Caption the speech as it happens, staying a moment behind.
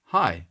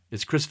Hi,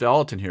 it's Chris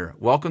Valentin here.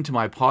 Welcome to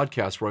my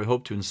podcast where I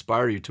hope to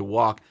inspire you to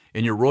walk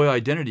in your royal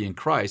identity in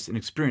Christ and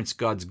experience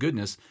God's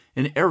goodness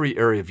in every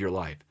area of your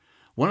life.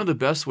 One of the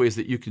best ways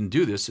that you can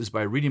do this is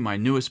by reading my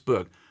newest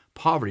book,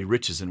 Poverty,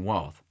 Riches, and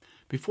Wealth.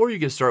 Before you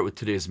get started with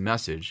today's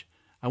message,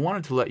 I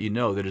wanted to let you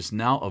know that it's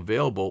now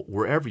available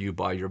wherever you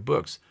buy your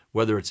books,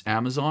 whether it's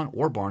Amazon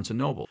or Barnes &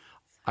 Noble.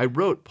 I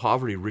wrote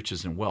Poverty,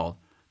 Riches, and Wealth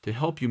to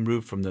help you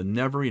move from the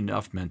never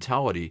enough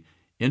mentality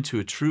into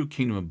a true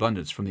kingdom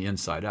abundance from the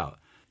inside out.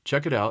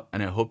 Check it out,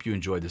 and I hope you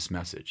enjoy this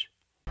message.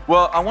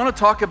 Well, I want to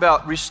talk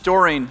about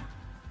restoring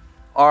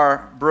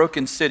our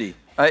broken city.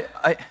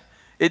 Wouldn't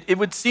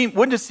it seem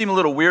a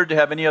little weird to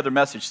have any other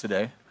message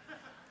today?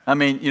 I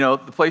mean, the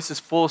place is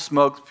full of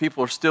smoke.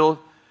 People are still,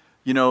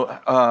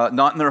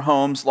 not in their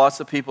homes.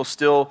 Lots of people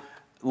still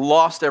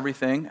lost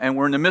everything, and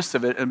we're in the midst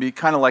of it. It'd be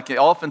kind of like the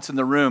elephants in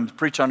the room. To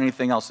preach on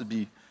anything else would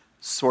be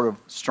sort of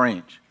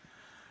strange.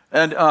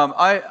 And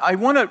I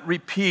want to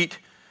repeat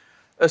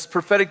this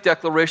prophetic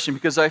declaration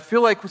because I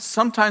feel like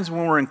sometimes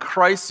when we're in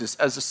crisis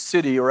as a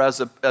city or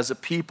as a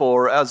people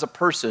or as a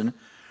person,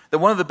 that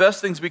one of the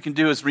best things we can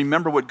do is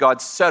remember what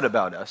God said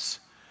about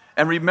us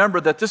and remember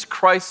that this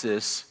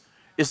crisis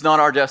is not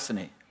our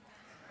destiny.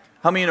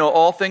 How many know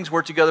all things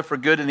work together for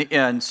good in the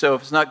end? So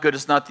if it's not good,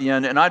 it's not the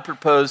end. And I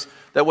propose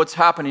that what's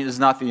happening is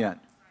not the end.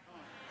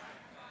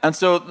 And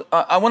so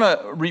I want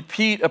to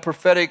repeat a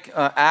prophetic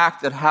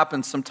act that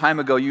happened some time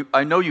ago.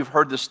 I know you've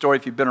heard this story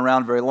if you've been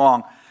around very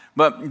long.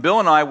 But Bill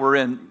and I were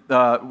in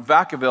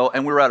Vacaville,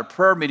 and we were at a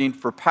prayer meeting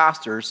for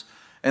pastors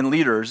and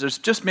leaders. There's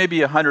just maybe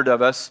 100 of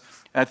us,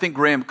 and I think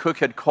Graham Cook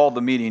had called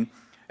the meeting.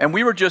 And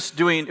we were just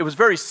it was a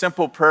very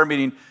simple prayer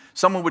meeting.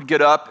 Someone would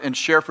get up and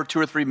share for 2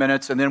 or 3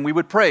 minutes, and then we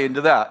would pray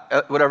into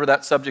that, whatever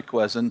that subject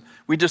was. And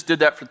we just did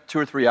that for 2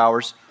 or 3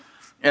 hours.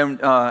 And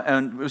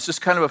it was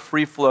just kind of a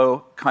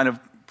free-flow kind of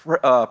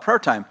prayer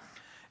time.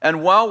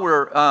 And while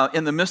we're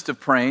in the midst of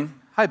praying,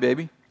 hi,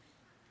 baby.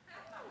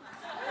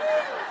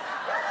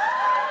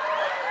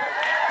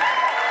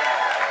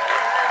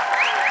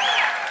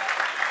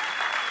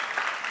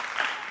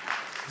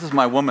 This is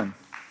my woman.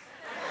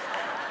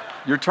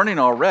 You're turning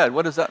all red.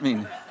 What does that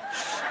mean?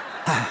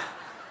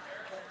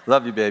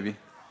 Love you, baby.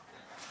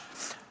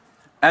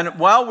 And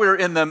while we're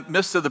in the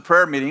midst of the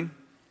prayer meeting,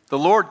 the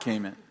Lord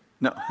came in.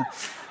 No.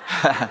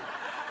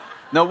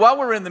 No, while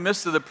we're in the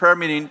midst of the prayer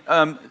meeting,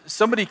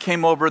 somebody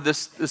came over,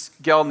 this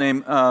gal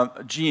named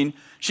Jean.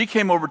 She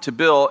came over to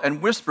Bill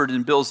and whispered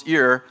in Bill's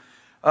ear,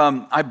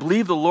 I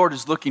believe the Lord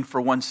is looking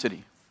for one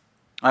city.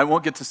 I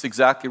won't get this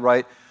exactly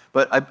right.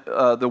 But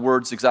the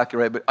word's exactly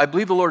right. But I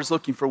believe the Lord is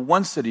looking for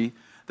one city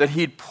that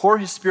he'd pour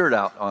his spirit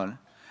out on.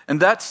 And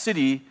that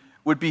city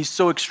would be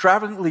so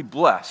extravagantly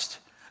blessed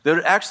that it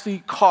would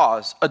actually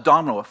cause a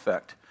domino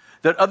effect.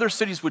 That other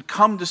cities would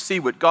come to see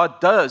what God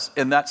does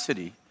in that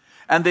city.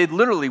 And they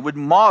literally would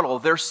model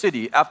their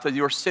city after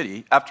your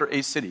city, after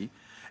a city.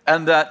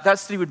 And that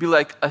city would be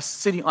like a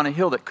city on a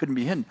hill that couldn't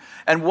be hidden.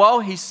 And while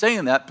he's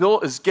saying that,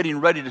 Bill is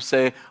getting ready to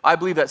say, I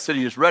believe that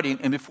city is ready.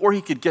 And before he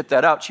could get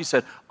that out, she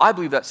said, I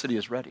believe that city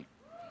is ready.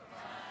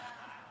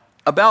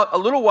 About a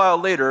little while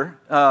later,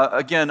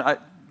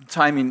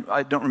 timing,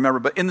 I don't remember,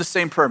 but in the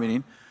same prayer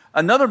meeting,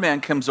 another man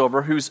comes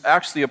over who's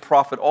actually a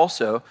prophet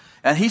also.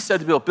 And he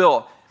said to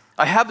Bill,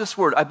 I have this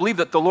word. I believe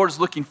that the Lord is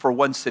looking for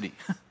one city.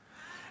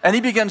 And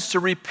he begins to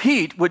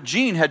repeat what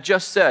Jean had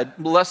just said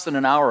less than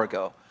an hour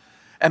ago.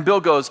 And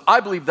Bill goes, I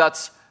believe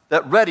that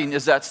Redding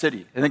is that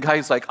city. And the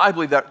guy's like, I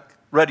believe that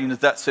Redding is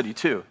that city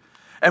too.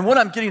 And what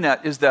I'm getting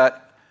at is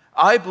that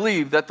I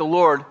believe that the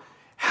Lord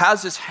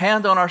has his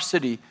hand on our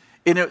city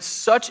in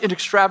such an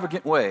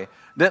extravagant way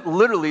that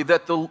literally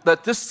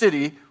that this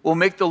city will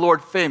make the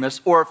Lord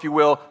famous, or if you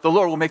will, the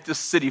Lord will make this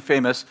city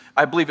famous.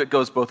 I believe it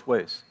goes both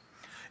ways.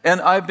 And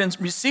I've been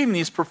receiving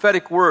these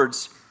prophetic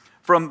words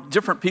from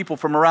different people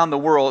from around the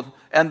world,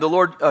 and the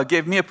Lord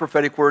gave me a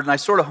prophetic word, and I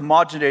sort of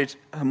homogenized.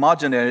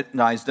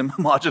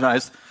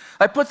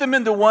 I put them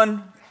into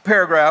one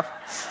paragraph.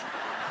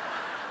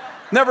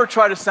 Never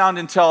try to sound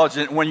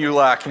intelligent when you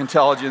lack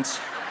intelligence.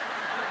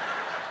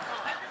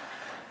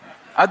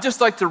 I'd just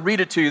like to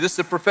read it to you. This is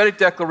a prophetic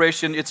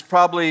declaration. It's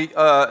probably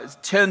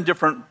 10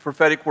 different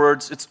prophetic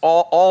words. It's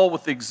all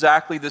with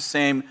exactly the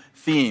same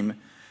theme.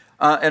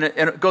 And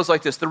it goes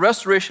like this. The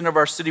restoration of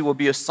our city will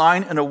be a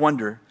sign and a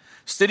wonder.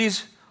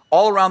 Cities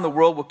all around the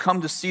world will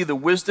come to see the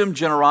wisdom,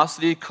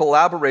 generosity,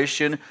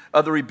 collaboration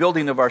of the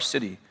rebuilding of our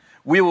city.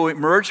 We will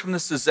emerge from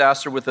this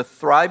disaster with a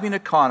thriving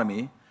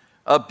economy,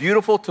 a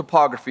beautiful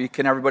topography,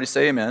 can everybody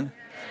say amen? Amen.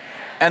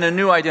 And a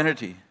new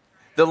identity.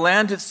 The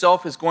land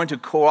itself is going to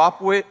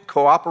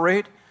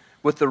cooperate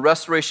with the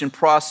restoration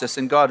process,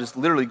 and God is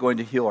literally going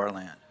to heal our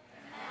land.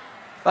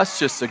 That's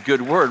just a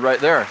good word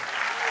right there.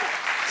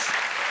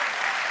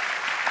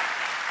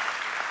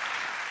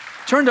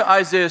 Turn to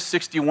Isaiah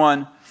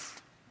 61.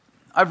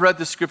 I've read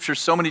this scripture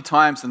so many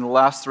times in the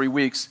last 3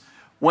 weeks.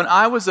 When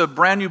I was a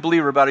brand new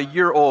believer, about a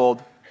year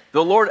old,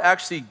 the Lord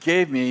actually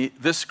gave me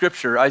this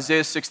scripture,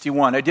 Isaiah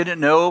 61. I didn't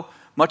know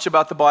much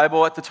about the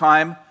Bible at the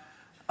time,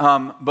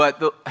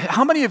 but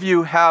how many of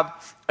you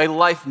have a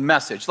life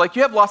message. Like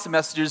you have lots of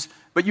messages,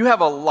 but you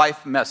have a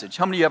life message.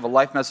 How many of you have a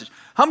life message?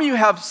 How many of you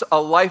have a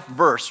life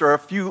verse or a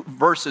few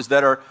verses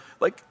that are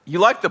like, you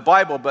like the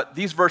Bible, but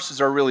these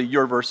verses are really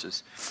your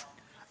verses?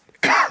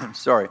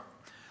 Sorry.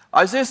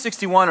 Isaiah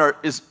 61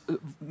 is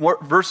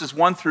verses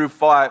 1 through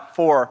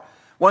 4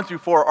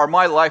 are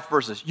my life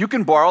verses. You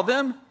can borrow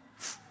them,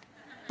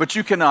 but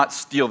you cannot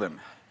steal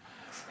them.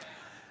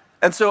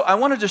 And so I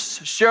want to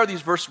just share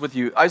these verses with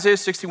you. Isaiah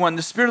 61,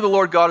 the Spirit of the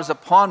Lord God is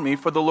upon me,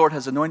 for the Lord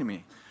has anointed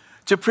me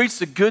to preach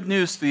the good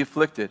news to the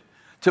afflicted,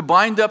 to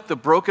bind up the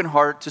broken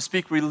heart, to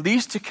speak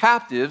release to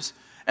captives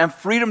and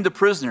freedom to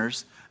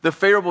prisoners, the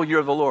favorable year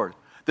of the Lord,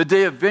 the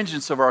day of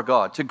vengeance of our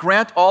God, to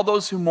grant all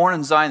those who mourn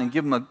in Zion and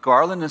give them a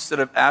garland instead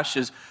of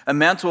ashes, a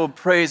mantle of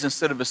praise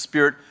instead of a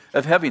spirit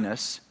of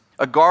heaviness,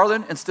 a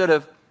garland instead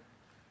of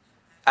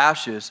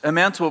ashes, a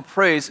mantle of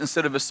praise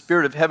instead of a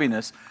spirit of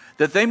heaviness,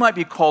 that they might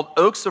be called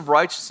oaks of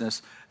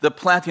righteousness, the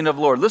planting of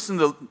the Lord. Listen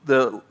to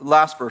the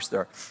last verse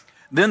there.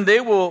 Then they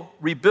will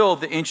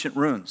rebuild the ancient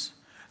ruins.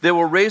 They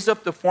will raise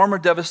up the former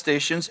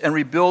devastations and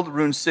rebuild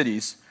ruined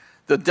cities,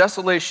 the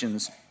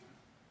desolations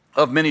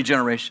of many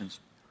generations.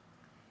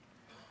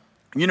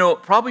 You know,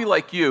 probably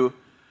like you,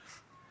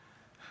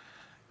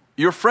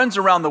 your friends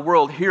around the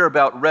world hear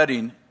about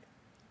Redding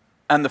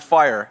and the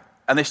fire,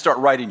 and they start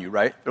writing you,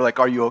 right? They're like,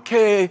 "Are you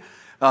okay?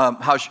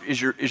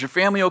 Is your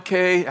family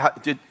okay?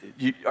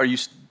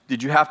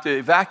 Did you have to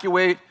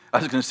evacuate?" I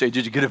was going to say,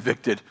 "Did you get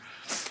evicted?"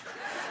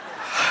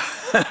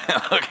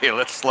 Okay,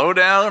 let's slow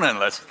down and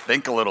let's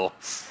think a little.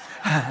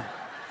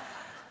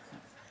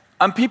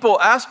 And people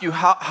ask you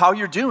how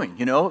you're doing,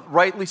 you know,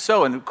 rightly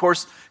so. And of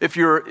course, if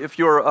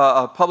you're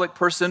a public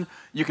person,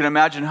 you can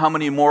imagine how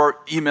many more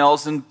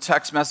emails and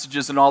text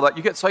messages and all that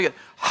you get. So I get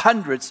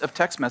hundreds of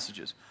text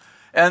messages.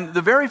 And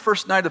the very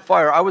first night of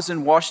fire, I was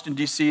in Washington,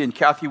 D.C., and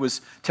Kathy was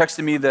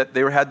texting me that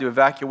they had to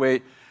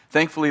evacuate.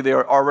 Thankfully, they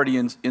were already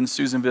in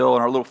Susanville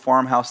in our little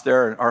farmhouse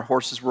there, and our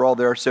horses were all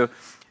there. So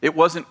it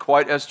wasn't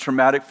quite as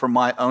traumatic for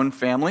my own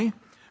family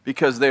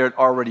because they had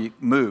already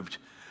moved.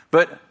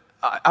 But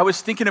I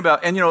was thinking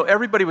about, and you know,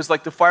 everybody was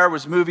like, the fire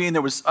was moving.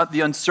 There was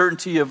the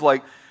uncertainty of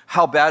like,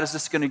 how bad is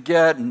this going to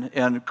get?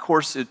 And of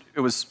course, it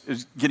was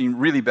getting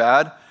really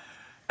bad.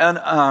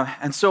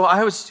 And so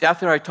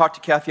after I talked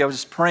to Kathy, I was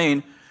just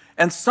praying,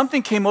 and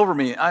something came over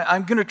me.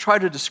 I'm going to try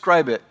to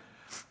describe it.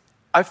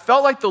 I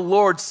felt like the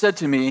Lord said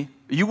to me,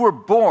 "You were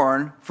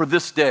born for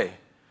this day."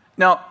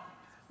 Now,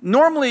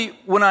 normally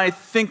when I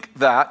think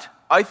that,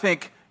 I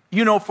think,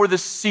 you know, for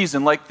this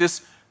season, like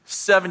this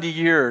 70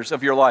 years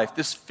of your life,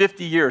 this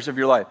 50 years of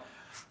your life.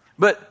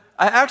 But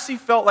I actually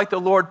felt like the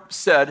Lord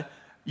said,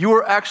 "You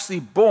were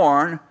actually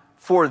born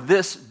for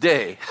this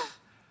day."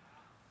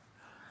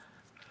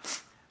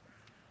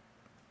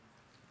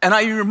 And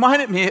it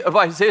reminded me of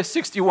Isaiah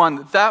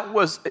 61. That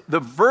was the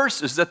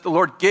verses that the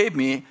Lord gave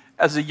me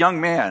as a young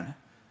man,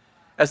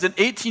 as an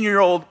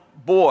 18-year-old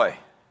boy.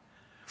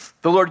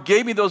 The Lord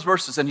gave me those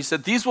verses, and he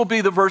said, "These will be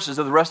the verses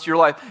of the rest of your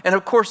life." And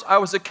of course, I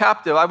was a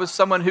captive. I was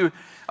someone who,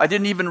 I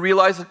didn't even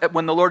realize it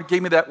when the Lord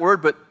gave me that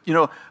word, but you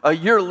know, a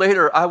year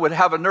later, I would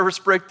have a nervous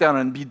breakdown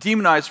and be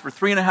demonized for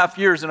 3.5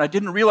 years, and I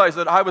didn't realize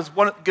that I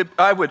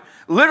would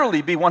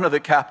literally be one of the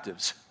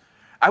captives.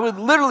 I would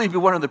literally be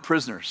one of the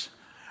prisoners.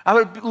 I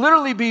would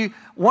literally be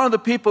one of the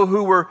people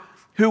who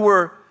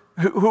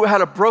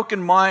had a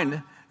broken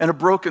mind and a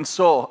broken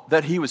soul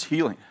that he was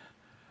healing.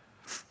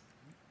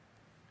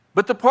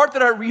 But the part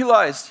that I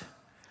realized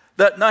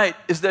that night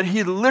is that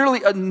he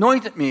literally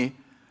anointed me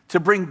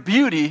to bring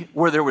beauty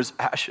where there was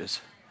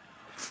ashes.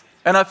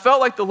 And I felt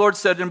like the Lord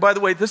said, and by the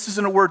way, this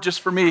isn't a word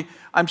just for me.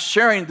 I'm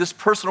sharing this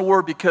personal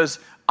word because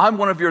I'm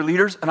one of your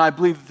leaders, and I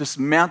believe this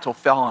mantle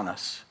fell on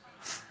us.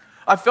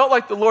 I felt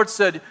like the Lord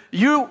said,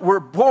 "You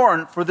were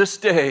born for this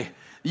day.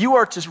 You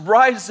are to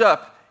rise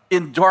up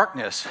in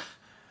darkness.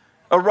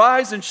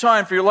 Arise and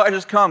shine, for your light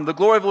has come. The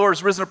glory of the Lord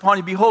has risen upon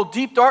you. Behold,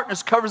 deep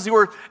darkness covers the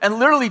earth." And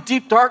literally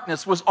deep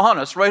darkness was on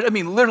us, right? I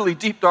mean, literally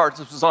deep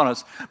darkness was on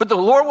us. But the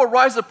Lord will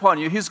rise upon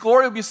you. His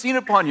glory will be seen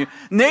upon you.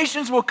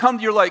 Nations will come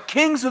to your light.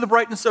 Kings of the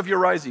brightness of your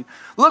rising.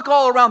 Look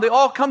all around. They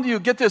all come to you.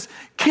 Get this.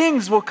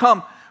 Kings will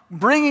come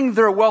bringing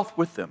their wealth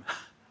with them.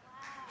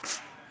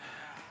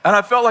 And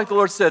I felt like the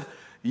Lord said,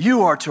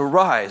 "You are to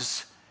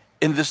rise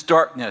in this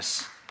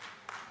darkness.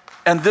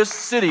 And this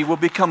city will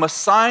become a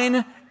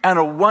sign and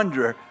a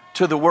wonder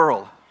to the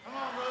world."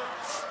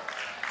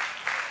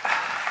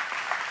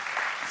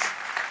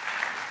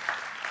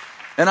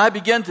 And I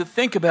began to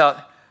think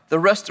about the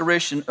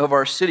restoration of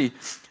our city.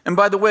 And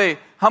by the way,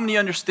 how many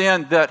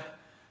understand that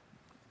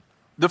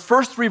the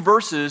first 3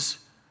 verses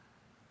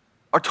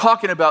are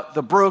talking about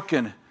the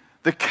broken,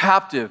 the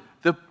captive,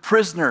 the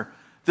prisoner,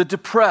 the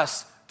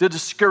depressed, the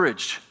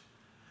discouraged.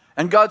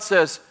 And God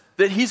says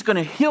that he's going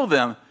to heal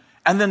them.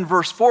 And then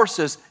verse 4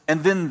 says,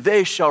 "And then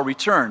they shall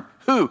return."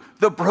 Who?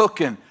 The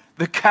broken,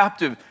 the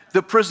captive,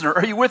 the prisoner.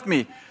 Are you with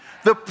me?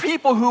 The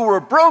people who were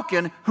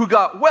broken, who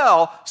got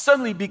well,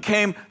 suddenly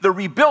became the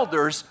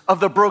rebuilders of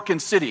the broken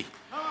city.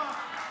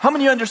 How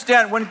many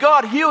understand when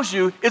God heals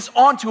you, it's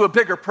onto a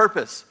bigger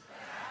purpose?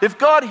 If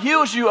God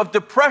heals you of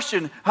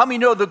depression, how many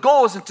know the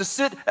goal isn't to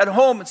sit at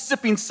home and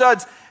sipping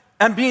suds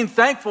and being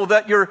thankful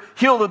that you're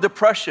healed of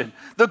depression?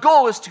 The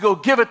goal is to go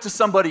give it to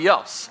somebody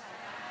else.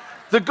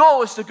 The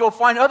goal is to go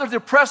find other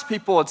depressed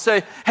people and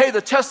say, hey,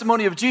 the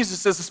testimony of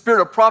Jesus is the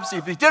spirit of prophecy.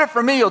 If he did it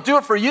for me, he'll do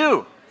it for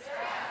you.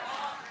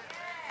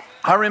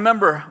 I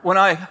remember when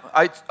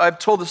I've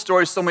told this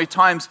story so many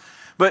times,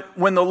 but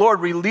when the Lord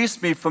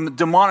released me from the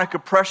demonic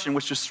oppression,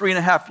 which was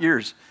 3.5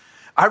 years,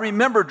 I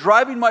remember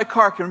driving my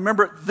car. I can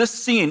remember this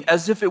scene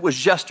as if it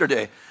was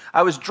yesterday.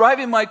 I was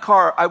driving my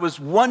car. I was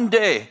one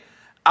day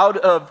out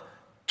of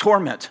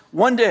torment.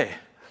 One day.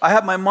 I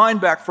had my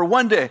mind back for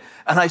one day.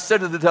 And I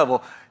said to the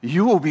devil,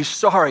 you will be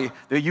sorry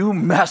that you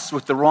messed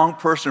with the wrong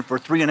person for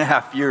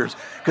 3.5 years,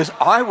 because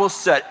I will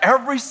set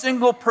every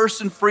single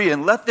person free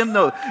and let them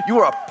know you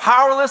are a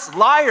powerless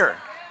liar.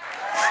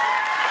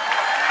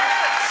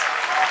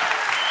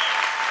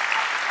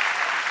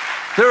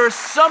 There is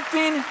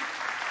something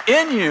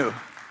in you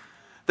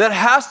that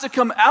has to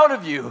come out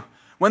of you.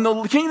 When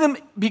the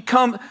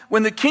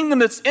kingdom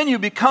that's in you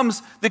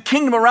becomes the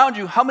kingdom around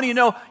you, how many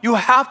know you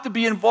have to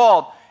be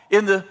involved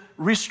in the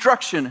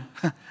restructuring?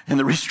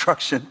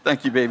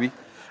 Thank you, baby.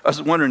 I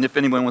was wondering if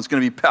anyone was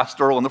going to be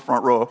pastoral in the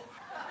front row.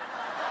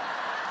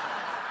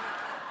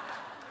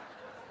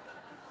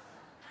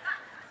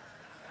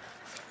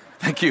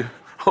 Thank you.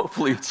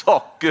 Hopefully it's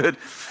all good.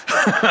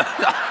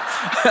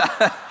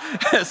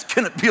 It's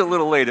going to be a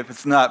little late if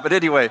it's not. But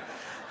anyway,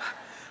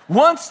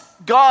 once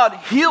God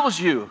heals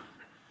you,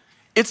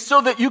 it's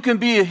so that you can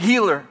be a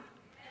healer.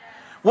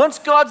 Once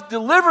God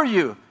delivers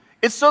you,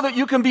 it's so that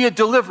you can be a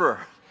deliverer.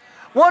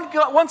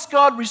 Once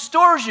God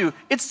restores you,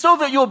 it's so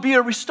that you'll be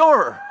a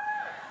restorer.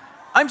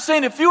 I'm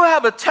saying if you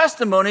have a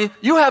testimony,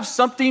 you have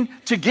something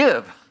to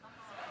give.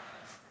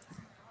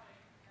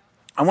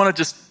 I want to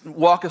just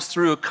walk us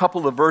through a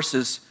couple of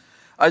verses.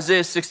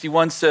 Isaiah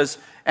 61 says,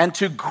 and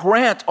to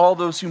grant all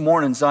those who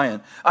mourn in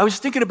Zion. I was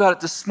thinking about it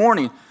this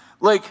morning.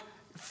 Like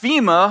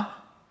FEMA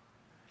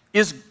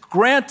is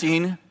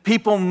granting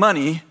people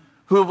money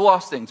who have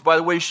lost things. By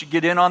the way, you should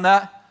get in on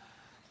that.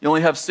 You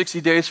only have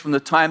 60 days from the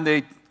time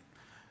they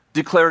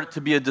declare it to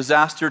be a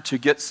disaster to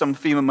get some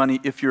FEMA money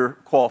if you're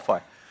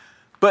qualified.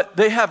 But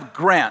they have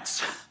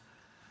grants.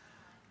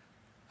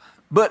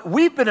 But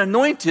we've been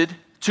anointed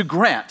to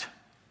grant.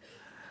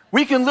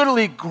 We can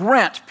literally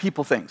grant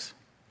people things.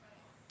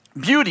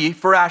 Beauty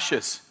for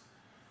ashes.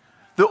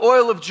 The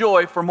oil of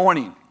joy for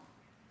mourning.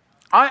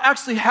 I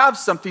actually have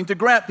something to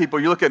grant people.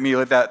 You look at me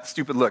with that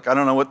stupid look. I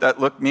don't know what that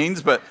look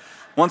means, but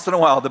once in a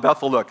while, the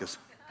Bethel look is.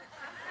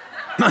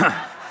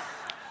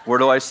 Where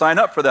do I sign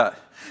up for that?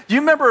 Do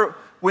you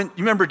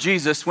remember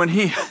Jesus when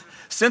he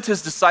sent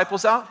his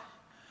disciples out?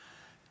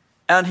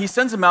 And he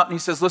sends them out and he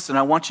says, listen,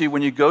 I want you,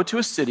 when you go to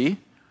a city,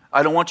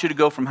 I don't want you to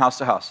go from house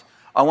to house.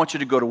 I want you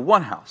to go to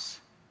one house.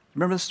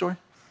 Remember the story?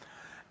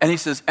 And he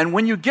says, and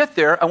when you get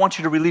there, I want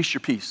you to release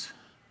your peace.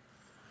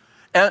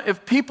 And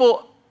if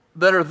people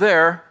that are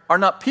there are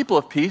not people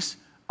of peace,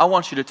 I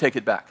want you to take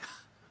it back.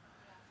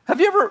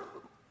 Have you ever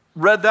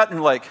read that and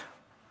you're like,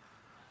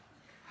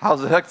 how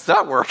the heck does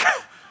that work?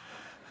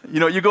 You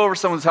know, you go over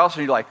someone's house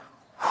and you're like,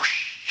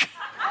 whoosh.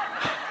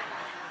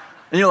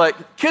 And you're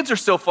like, kids are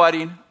still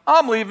fighting.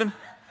 I'm leaving.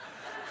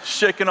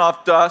 Shaking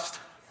off dust.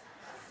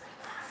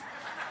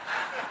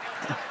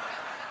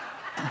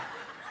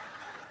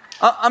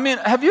 I mean,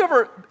 have you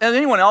ever, and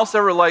anyone else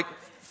ever like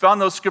found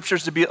those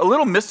scriptures to be a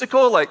little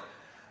mystical, like,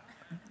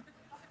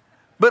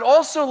 but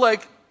also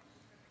like,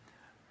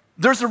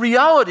 there's a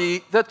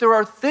reality that there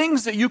are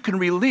things that you can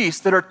release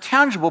that are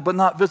tangible but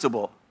not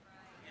visible.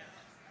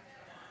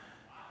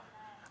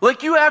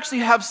 Like you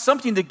actually have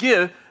something to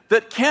give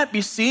that can't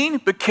be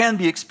seen but can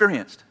be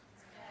experienced.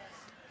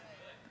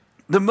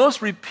 The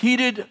most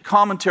repeated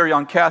commentary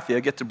on Kathy, I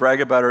get to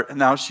brag about her, and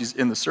now she's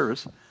in the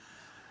service.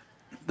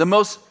 The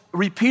most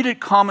repeated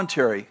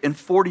commentary in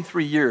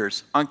 43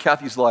 years on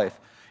Kathy's life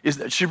is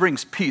that she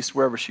brings peace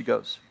wherever she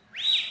goes.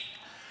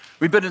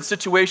 We've been in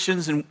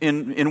situations in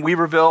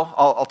Weaverville,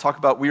 I'll talk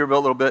about Weaverville a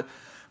little bit,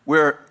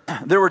 where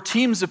there were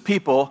teams of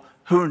people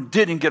who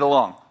didn't get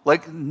along,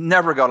 like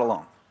never got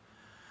along.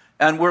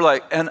 And we're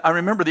like, and I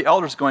remember the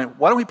elders going,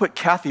 why don't we put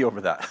Kathy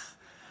over that?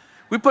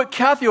 We put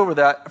Kathy over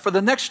that. For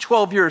the next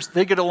 12 years,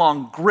 they get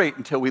along great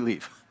until we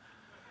leave.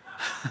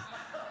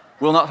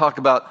 We'll not talk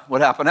about what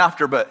happened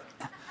after, but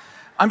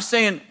I'm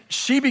saying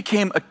she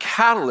became a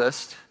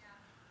catalyst.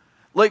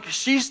 Like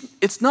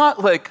it's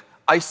not like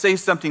I say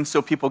something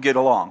so people get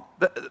along.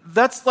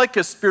 That's like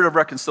a spirit of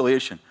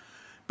reconciliation.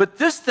 But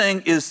this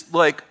thing is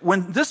like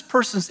when this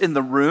person's in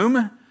the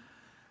room,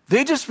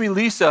 they just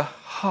release a,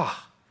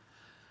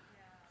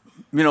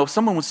 You know,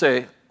 someone would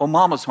say, oh,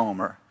 mama's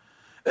home.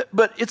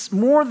 But it's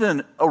more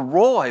than a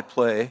role I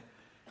play.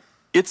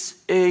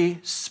 It's a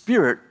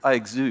spirit I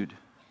exude.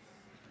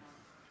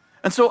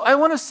 And so I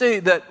want to say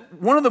that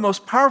one of the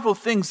most powerful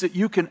things that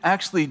you can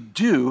actually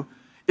do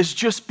is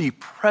just be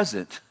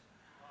present.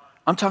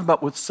 I'm talking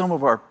about with some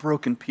of our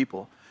broken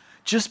people.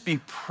 Just be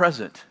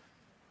present.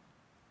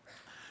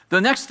 The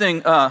next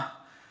thing,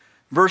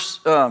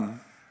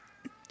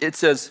 it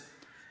says,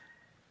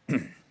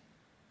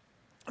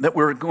 that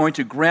we're going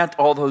to grant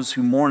all those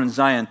who mourn in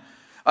Zion.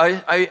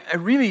 I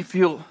really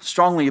feel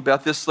strongly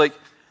about this. Like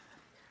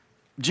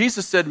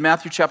Jesus said in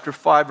Matthew chapter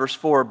 5, verse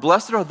 4,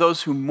 "Blessed are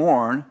those who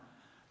mourn,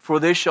 for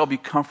they shall be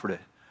comforted."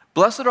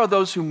 Blessed are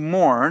those who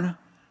mourn,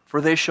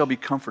 for they shall be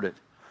comforted.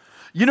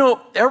 You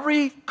know,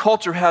 every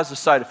culture has a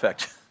side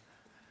effect.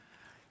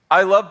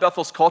 I love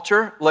Bethel's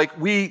culture. Like,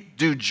 we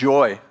do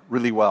joy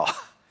really well.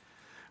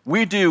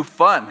 We do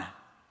fun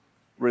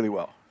really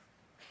well.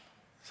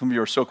 Some of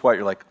you are so quiet,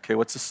 you're like, okay,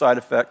 what's the side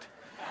effect?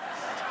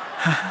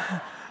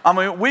 I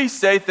mean, we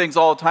say things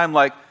all the time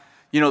like,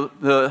 you know,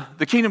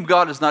 the kingdom of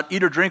God is not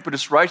eat or drink, but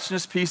it's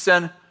righteousness, peace,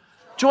 and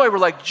joy. We're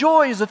like,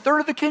 joy is a third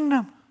of the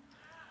kingdom.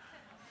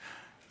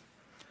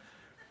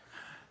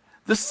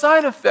 The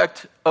side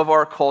effect of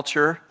our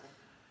culture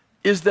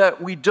is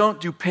that we don't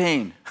do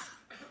pain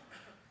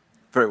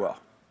very well.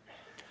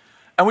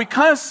 And we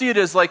kind of see it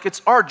as like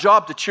it's our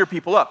job to cheer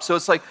people up. So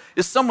it's like,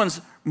 if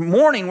someone's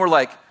mourning, we're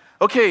like,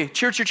 okay,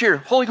 cheer, cheer, cheer.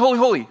 Holy, holy,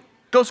 holy.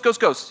 Ghost, ghost,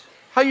 ghost.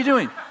 How you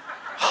doing?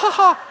 Ha,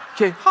 ha.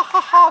 Okay, ha,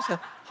 ha, ha.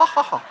 Ha,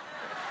 ha, ha.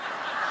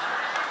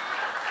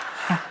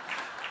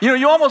 You know,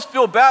 you almost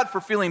feel bad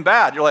for feeling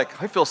bad. You're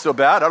like, I feel so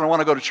bad. I don't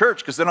want to go to church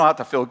because then I'll have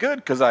to feel good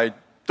because I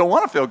don't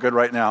want to feel good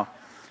right now.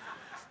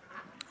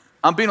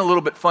 I'm being a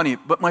little bit funny,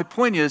 but my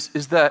point is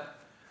that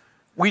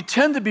we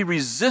tend to be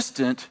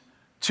resistant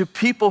to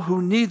people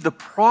who need the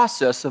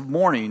process of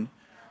mourning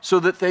so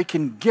that they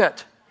can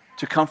get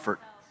to comfort.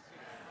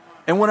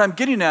 And what I'm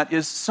getting at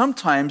is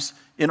sometimes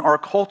in our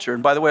culture,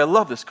 and by the way, I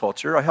love this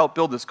culture, I helped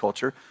build this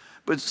culture,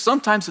 but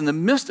sometimes in the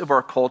midst of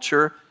our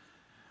culture,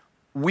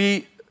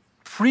 we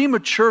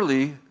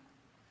prematurely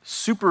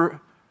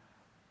subvert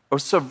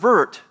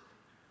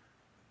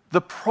the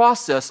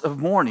process of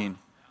mourning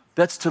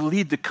that's to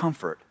lead to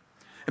comfort.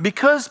 And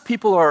because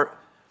people are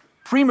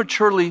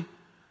prematurely,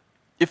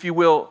 if you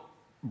will,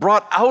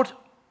 brought out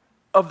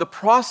of the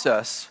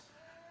process,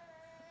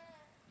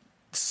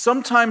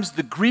 sometimes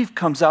the grief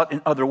comes out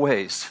in other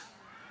ways.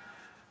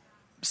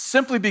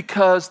 Simply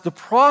because the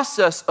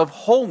process of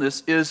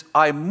wholeness is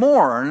I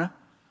mourn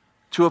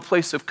to a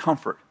place of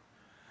comfort.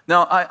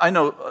 Now, I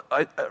know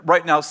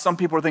right now some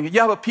people are thinking,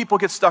 yeah, but people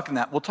get stuck in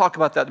that. We'll talk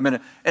about that in a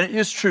minute. And it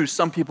is true,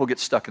 some people get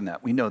stuck in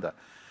that. We know that.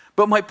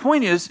 But my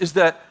point is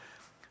that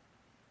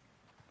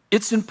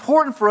it's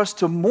important for us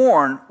to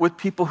mourn with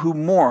people who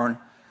mourn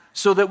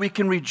so that we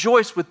can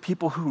rejoice with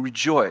people who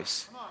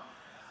rejoice.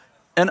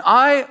 And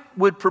I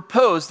would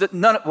propose that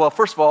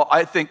first of all,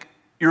 I think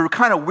you're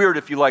kind of weird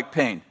if you like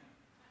pain.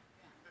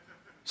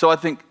 So I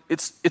think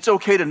it's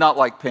okay to not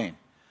like pain,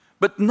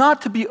 but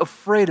not to be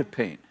afraid of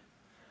pain.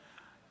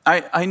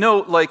 I know,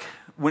 like,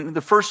 when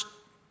the first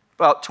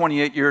about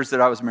 28 years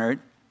that I was married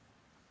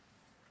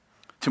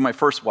to my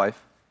first wife,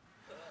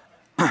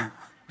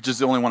 which is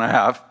the only one I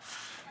have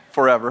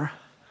forever,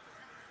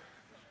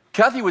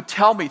 Kathy would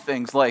tell me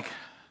things like,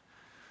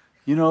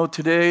 you know,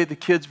 today the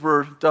kids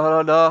were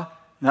da-da-da,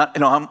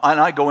 and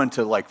I go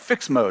into, like,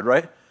 fix mode,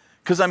 right?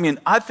 Because, I mean,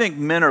 I think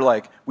men are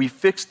like, we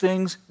fix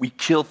things, we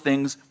kill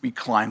things, we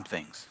climb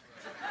things.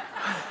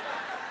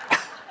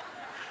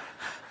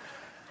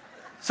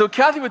 So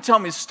Kathy would tell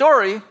me a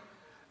story,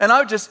 and I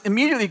would just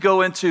immediately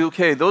go into,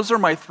 okay, those are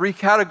my 3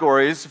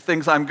 categories of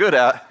things I'm good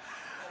at.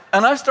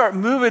 And I start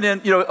moving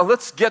in, you know,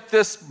 let's get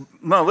this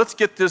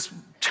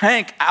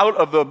tank out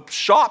of the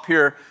shop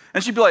here.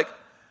 And she'd be like,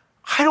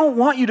 I don't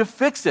want you to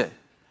fix it.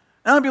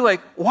 And I'd be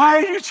like, why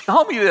did you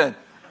tell me then?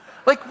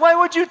 Like, why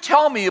would you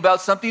tell me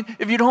about something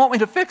if you don't want me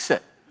to fix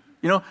it?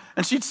 You know,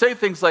 and she'd say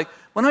things like,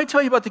 when I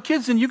tell you about the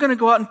kids, then you're going to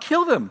go out and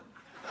kill them.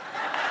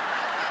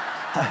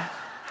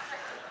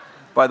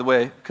 By the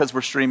way, because we're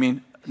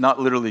streaming, not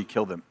literally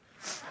kill them.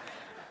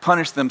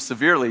 Punish them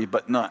severely,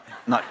 but not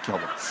kill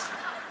them.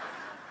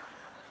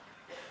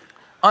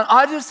 And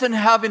I just didn't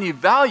have any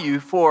value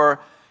for,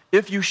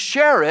 if you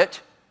share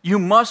it, you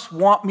must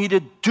want me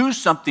to do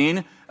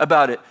something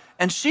about it.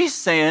 And she's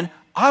saying,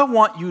 I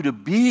want you to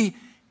be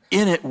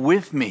in it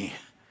with me.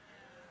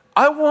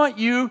 I want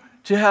you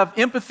to have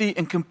empathy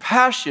and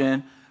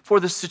compassion for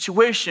the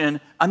situation.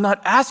 I'm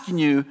not asking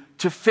you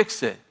to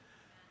fix it.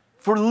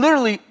 For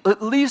literally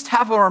at least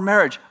half of our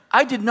marriage,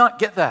 I did not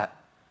get that.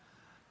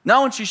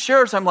 Now when she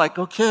shares, I'm like,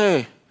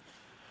 okay.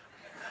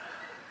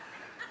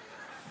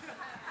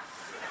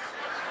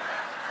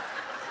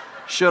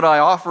 Should I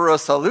offer a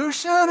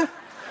solution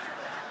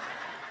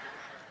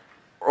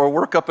or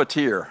work up a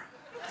tear?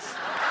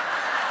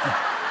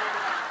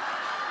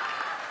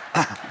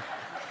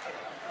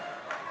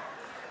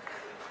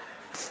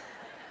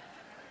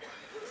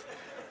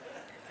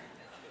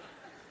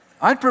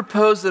 I'd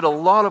propose that a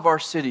lot of our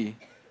city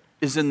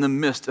is in the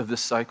midst of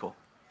this cycle.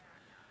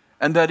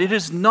 And that it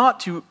is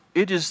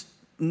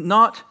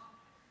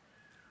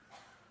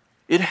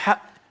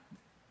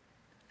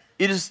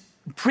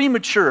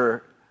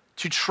premature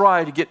to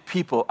try to get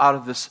people out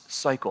of this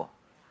cycle.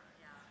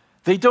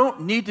 They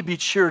don't need to be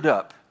cheered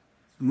up.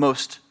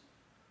 There's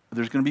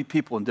going to be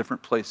people in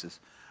different places.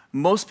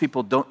 Most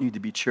people don't need to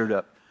be cheered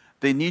up.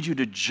 They need you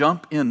to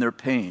jump in their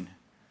pain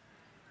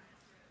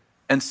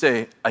and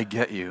say, I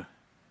get you.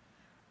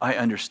 I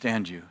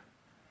understand you,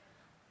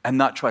 and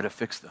not try to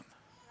fix them.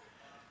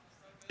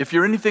 If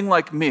you're anything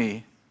like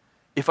me,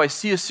 if I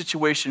see a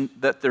situation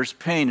that there's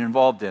pain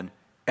involved in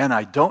and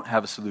I don't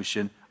have a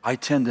solution, I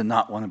tend to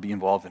not want to be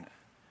involved in it.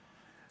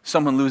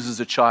 Someone loses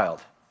a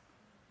child.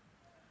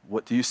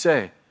 What do you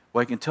say?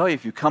 Well, I can tell you,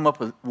 if you come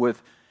up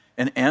with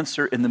an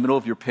answer in the middle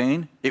of your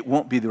pain, it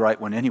won't be the right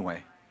one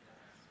anyway,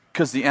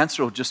 because the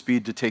answer will just be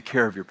to take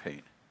care of your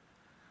pain.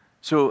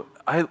 So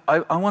I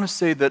want to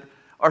say that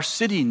our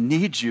city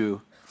needs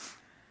you,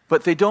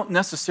 but they don't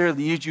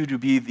necessarily need you to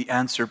be the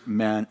answer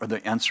man or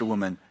the answer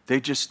woman. They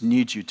just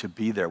need you to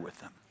be there with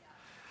them.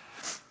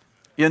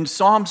 In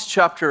Psalms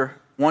chapter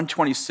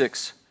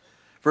 126,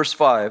 verse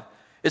 5,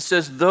 it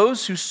says,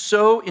 those who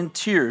sow in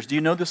tears, do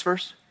you know this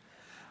verse?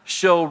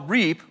 Shall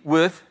reap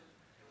with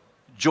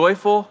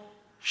joyful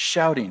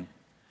shouting.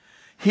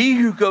 He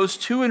who goes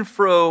to and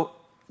fro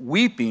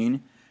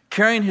weeping,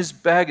 carrying his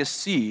bag of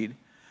seed,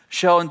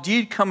 shall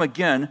indeed come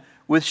again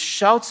with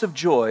shouts of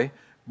joy,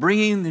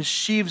 bringing the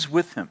sheaves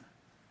with him.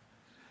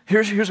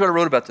 Here's what I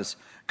wrote about this.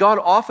 God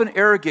often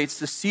irrigates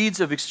the seeds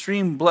of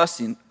extreme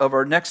blessing of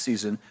our next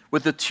season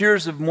with the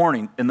tears of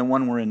mourning in the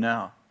one we're in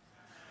now.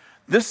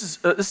 This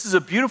is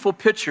a beautiful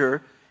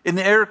picture in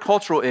the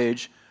agricultural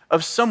age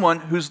of someone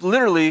who's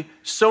literally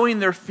sowing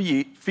their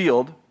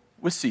field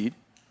with seed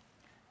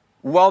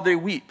while they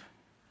weep.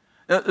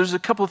 Now, there's a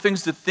couple of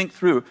things to think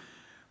through.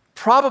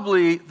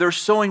 Probably they're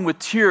sowing with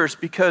tears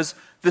because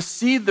the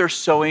seed they're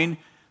sowing,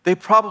 they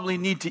probably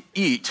need to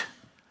eat.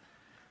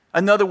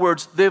 In other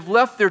words, they've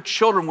left their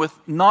children with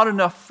not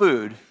enough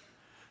food,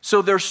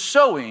 so they're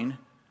sowing,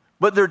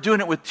 but they're doing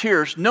it with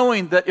tears,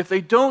 knowing that if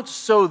they don't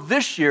sow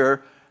this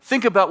year,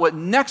 think about what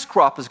next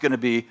crop is going to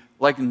be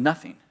like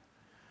nothing.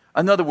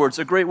 In other words,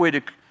 a great way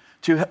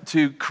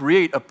to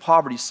create a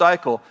poverty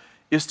cycle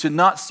is to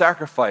not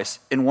sacrifice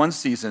in one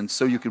season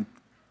so you can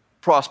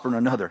prosper in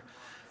another.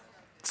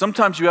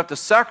 Sometimes you have to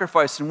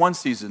sacrifice in one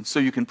season so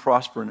you can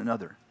prosper in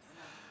another.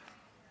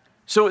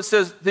 So it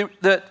says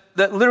that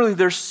literally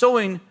they're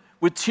sowing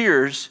with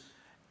tears,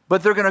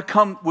 but they're going to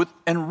come with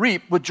and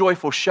reap with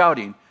joyful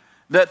shouting.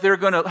 That they're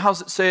going to,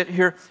 how's it say it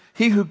here?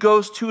 He who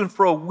goes to and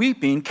fro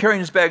weeping, carrying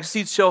his bag of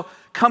seeds, shall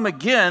come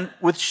again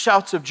with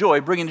shouts of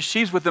joy, bringing the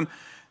sheaves with them.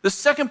 The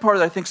second part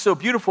that I think is so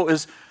beautiful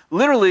is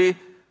literally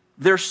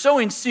they're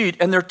sowing seed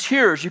and their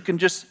tears, you can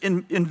just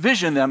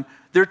envision them,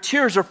 their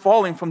tears are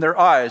falling from their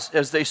eyes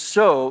as they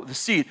sow the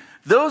seed.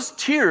 Those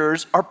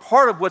tears are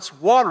part of what's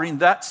watering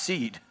that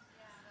seed.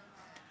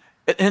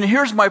 And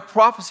here's my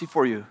prophecy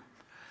for you.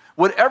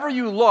 Whatever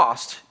you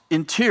lost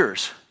in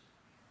tears,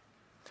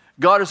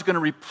 God is going to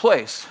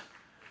replace,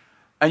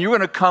 and you're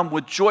going to come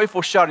with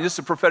joyful shouting. This is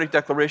a prophetic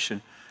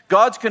declaration.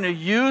 God's going to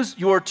use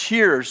your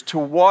tears to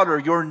water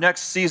your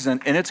next season,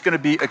 and it's going to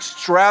be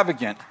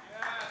extravagant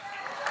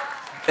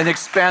and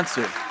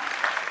expansive.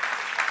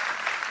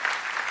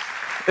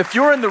 If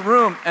you're in the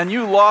room and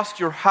you lost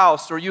your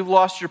house or you've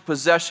lost your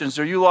possessions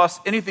or you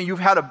lost anything, you've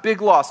had a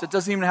big loss. It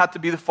doesn't even have to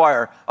be the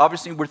fire.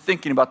 Obviously, we're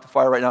thinking about the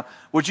fire right now.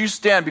 Would you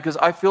stand? Because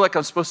I feel like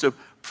I'm supposed to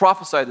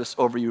prophesy this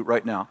over you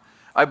right now.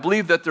 I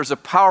believe that there's a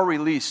power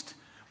released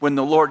when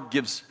the Lord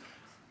gives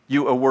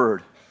you a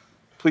word.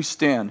 Please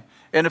stand.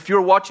 And if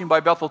you're watching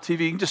by Bethel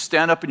TV, you can just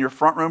stand up in your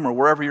front room or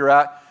wherever you're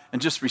at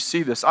and just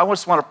receive this. I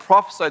just want to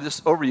prophesy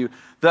this over you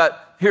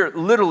that here,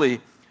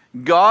 literally,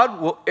 God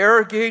will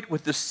irrigate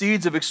with the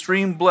seeds of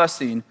extreme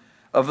blessing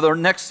of their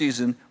next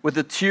season with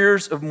the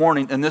tears of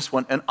mourning in this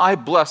one. And I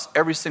bless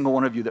every single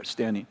one of you that's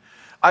standing.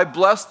 I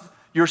bless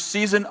your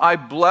season. I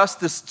bless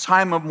this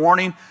time of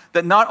mourning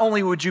that not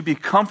only would you be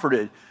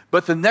comforted,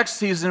 but the next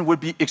season would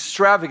be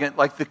extravagant,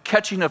 like the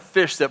catching of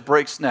fish that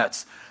breaks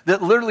nets.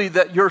 That literally,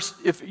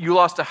 if you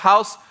lost a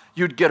house,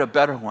 you'd get a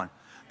better one.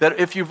 That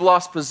if you've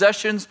lost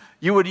possessions,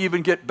 you would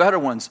even get better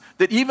ones.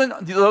 That even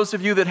those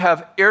of you that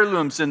have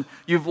heirlooms and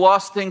you've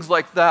lost things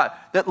like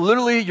that, that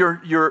literally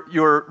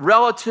your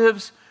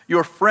relatives,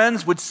 your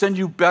friends would send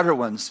you better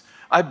ones.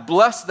 I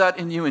bless that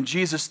in you in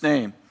Jesus'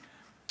 name.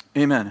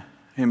 Amen.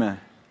 Amen.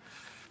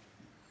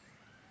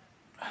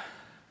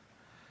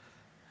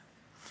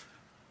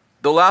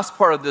 The last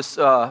part of this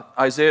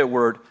Isaiah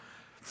word,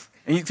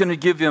 and he's going to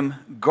give him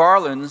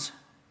garlands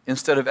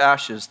instead of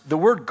ashes. The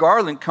word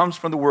garland comes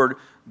from the word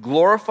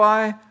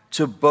glorify,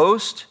 to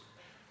boast,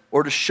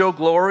 or to show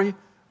glory,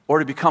 or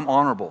to become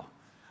honorable.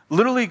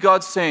 Literally,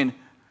 God's saying,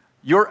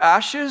 your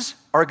ashes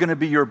are going to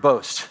be your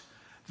boast.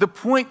 The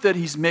point that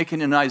he's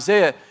making in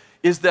Isaiah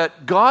is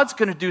that God's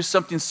going to do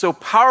something so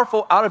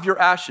powerful out of your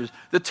ashes.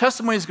 The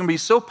testimony is going to be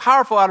so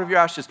powerful out of your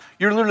ashes,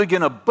 you're literally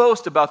going to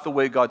boast about the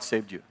way God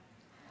saved you.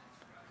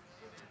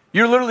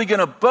 You're literally going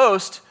to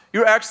boast,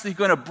 you're actually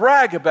going to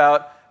brag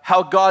about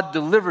how God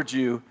delivered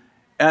you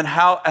and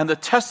the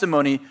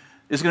testimony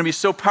is going to be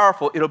so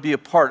powerful, it'll be a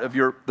part of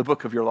the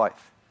book of your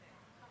life.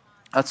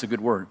 That's a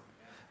good word.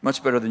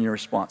 Much better than your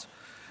response.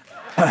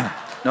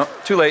 No,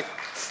 too late.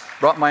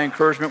 Brought my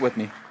encouragement with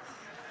me.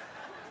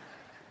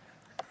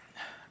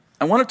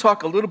 I want to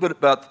talk a little bit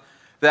about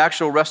the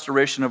actual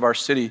restoration of our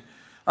city.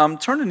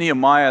 Turn to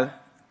Nehemiah.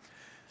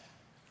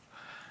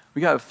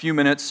 We got a few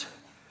minutes.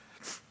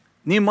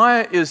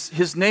 Nehemiah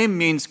his name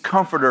means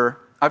comforter.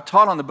 I've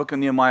taught on the book of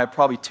Nehemiah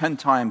probably 10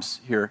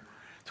 times here.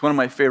 It's one of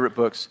my favorite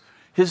books.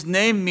 His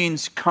name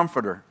means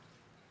comforter.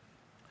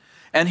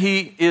 And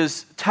he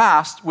is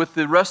tasked with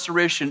the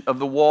restoration of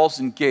the walls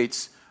and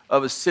gates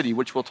of a city,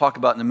 which we'll talk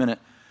about in a minute.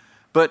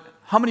 But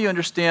how many of you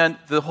understand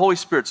the Holy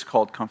Spirit's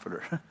called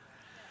comforter?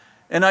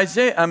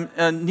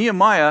 And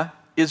Nehemiah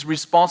is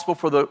responsible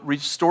for the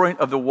restoring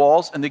of the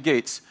walls and the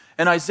gates.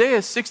 And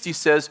Isaiah 60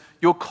 says,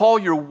 you'll call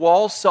your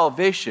walls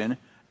salvation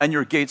and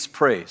your gates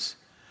praise.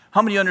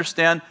 How many of you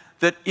understand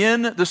that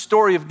in the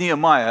story of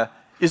Nehemiah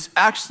is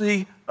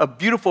actually a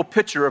beautiful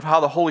picture of how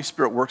the Holy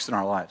Spirit works in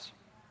our lives?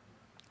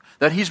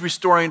 That he's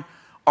restoring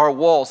our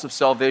walls of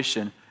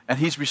salvation and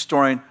he's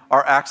restoring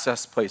our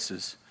access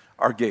places,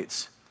 our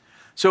gates.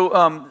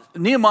 So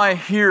Nehemiah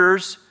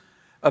hears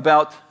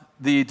about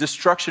the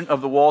destruction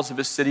of the walls of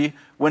his city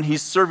when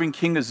he's serving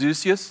King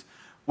Ahasuerus,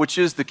 which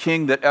is the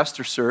king that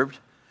Esther served.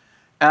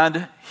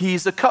 And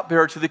he's a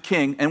cupbearer to the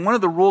king. And one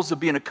of the rules of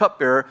being a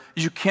cupbearer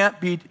is you can't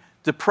be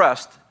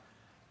depressed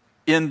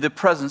in the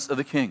presence of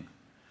the king.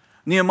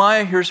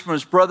 Nehemiah hears from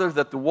his brother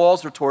that the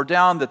walls are torn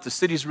down, that the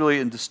city's really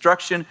in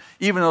destruction,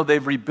 even though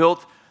they've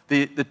rebuilt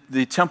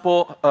the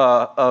temple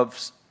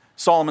of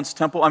Solomon's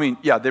temple.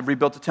 They've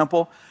rebuilt the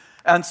temple.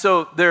 And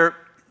so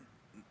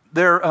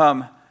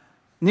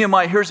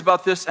Nehemiah hears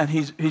about this, and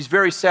he's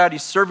very sad.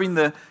 He's serving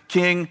the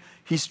king.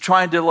 He's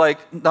trying to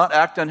not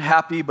act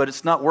unhappy, but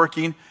it's not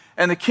working.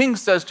 And the king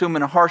says to him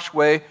in a harsh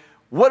way,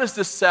 what is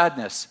this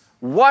sadness?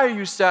 Why are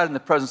you sad in the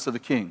presence of the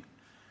king?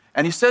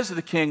 And he says to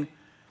the king,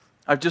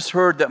 I've just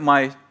heard that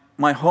my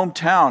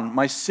hometown,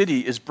 my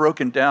city is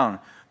broken down.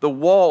 The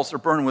walls are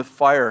burning with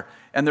fire,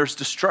 and there's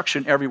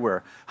destruction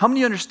everywhere. How many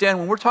of you understand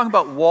when we're talking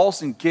about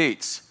walls and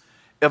gates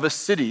of a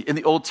city in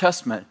the Old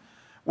Testament,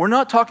 we're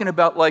not talking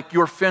about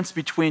your fence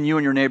between you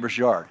and your neighbor's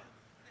yard.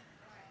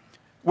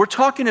 We're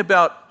talking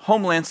about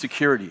homeland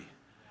security.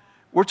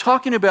 We're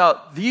talking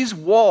about these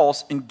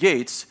walls and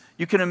gates.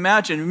 You can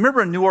imagine,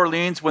 remember in New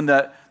Orleans when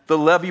the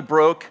levee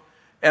broke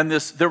and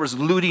there was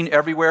looting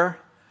everywhere?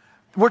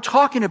 We're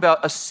talking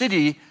about a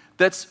city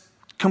that's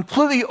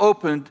completely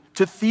open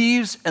to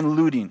thieves and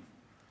looting.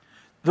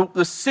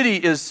 The city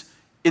is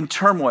in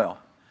turmoil.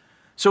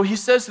 So he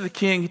says to the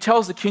king, he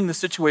tells the king the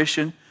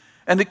situation,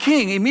 and the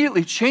king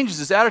immediately changes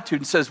his attitude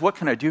and says, what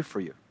can I do for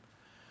you?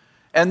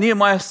 And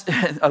Nehemiah,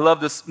 I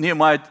love this,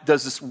 Nehemiah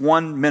does this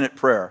 1-minute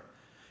prayer.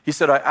 He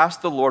said, I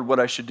asked the Lord what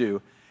I should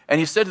do. And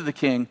he said to the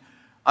king,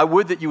 I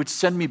would that you would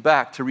send me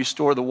back to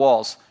restore the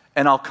walls,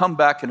 and I'll come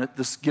back in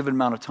this given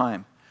amount of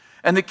time.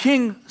 And the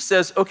king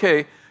says,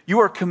 okay, you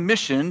are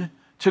commissioned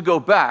to go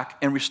back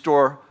and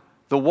restore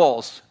the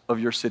walls of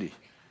your city.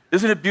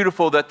 Isn't it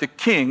beautiful that the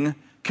king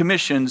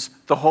commissions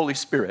the Holy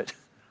Spirit?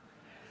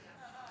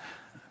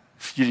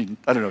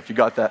 I don't know if you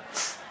got that.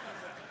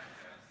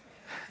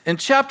 In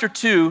chapter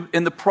 2,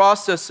 in the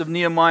process of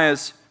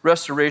Nehemiah's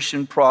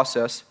restoration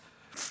process,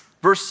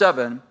 verse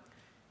 7,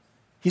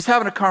 he's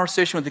having a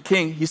conversation with the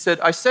king. He said,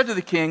 I said to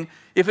the king,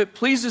 if it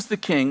pleases the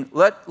king,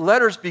 let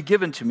letters be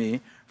given to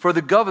me for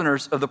the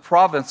governors of the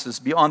provinces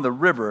beyond the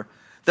river,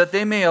 that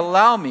they may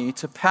allow me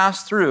to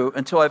pass through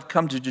until I've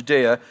come to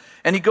Judea.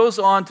 And he goes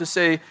on to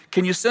say,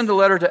 can you send a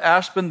letter to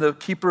Ashban, the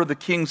keeper of the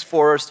king's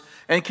forest?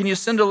 And can you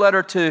send a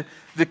letter to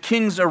the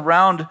kings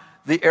around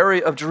the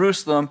area of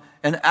Jerusalem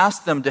and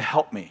ask them to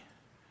help me?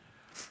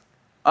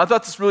 I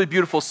thought this was really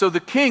beautiful. So the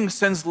king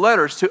sends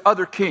letters to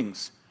other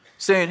kings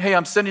saying, hey,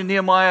 I'm sending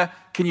Nehemiah.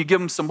 Can you give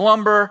him some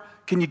lumber?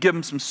 Can you give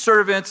him some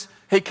servants?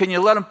 Hey, can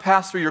you let him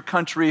pass through your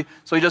country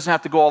so he doesn't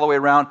have to go all the way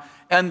around?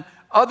 And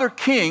other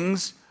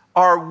kings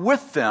are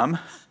with them,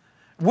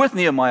 with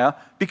Nehemiah,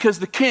 because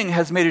the king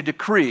has made a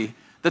decree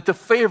that the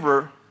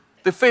favor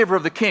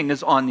of the king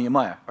is on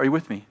Nehemiah. Are you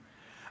with me?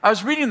 I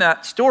was reading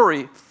that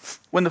story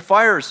when the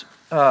fires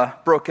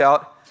broke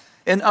out,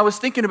 and I was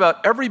thinking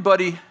about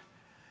everybody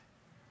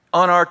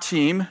on our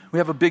team. We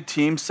have a big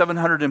team,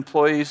 700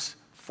 employees,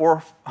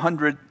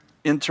 400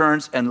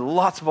 interns, and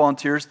lots of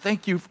volunteers.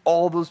 Thank you for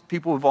all those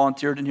people who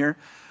volunteered in here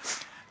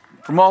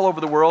from all over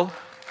the world.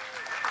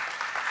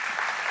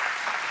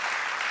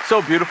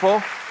 So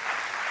beautiful.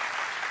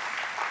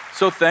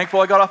 So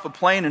thankful. I got off a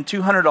plane and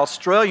 200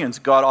 Australians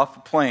got off the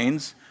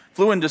planes,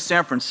 flew into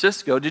San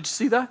Francisco. Did you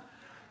see that?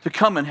 To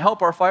come and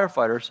help our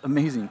firefighters.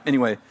 Amazing.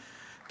 Anyway,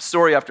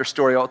 story after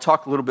story. I'll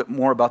talk a little bit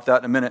more about that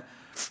in a minute.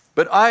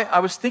 But I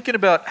was thinking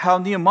about how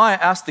Nehemiah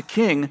asked the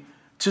king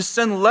to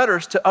send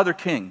letters to other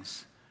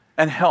kings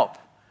and help.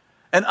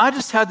 And I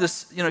just had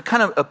this,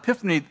 kind of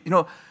epiphany.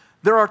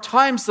 There are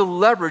times to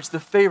leverage the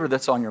favor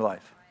that's on your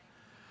life.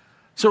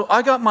 So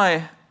I got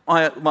my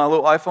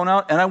little iPhone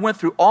out, and I went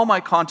through all my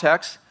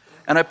contacts,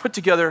 and I put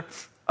together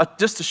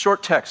just a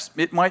short text.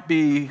 It might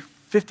be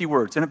 50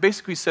 words, and it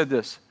basically said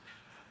this: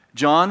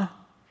 John,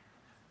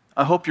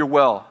 I hope you're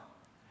well.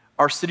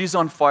 Our city's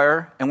on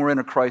fire, and we're in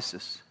a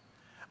crisis.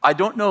 I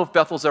don't know if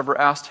Bethel's ever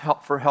asked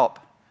for help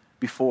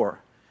before.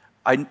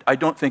 I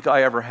don't think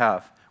I ever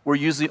have. We're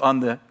usually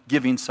on the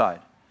giving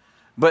side.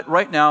 But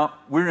right now,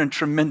 we're in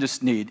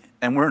tremendous need,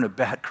 and we're in a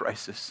bad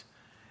crisis.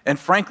 And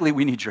frankly,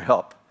 we need your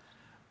help.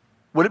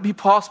 would it be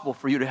possible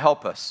for you to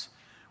help us?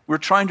 We're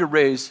trying to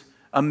raise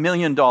 $1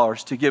 million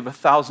to give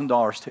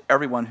 $1,000 to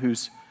everyone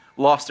who's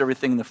lost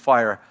everything in the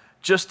fire,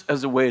 just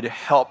as a way to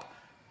help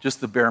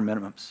just the bare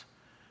minimums.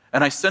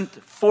 And I sent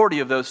 40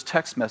 of those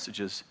text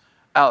messages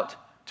out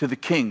to the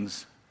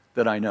kings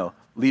that I know,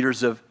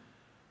 leaders of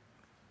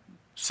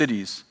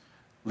cities,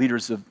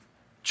 leaders of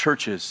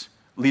churches,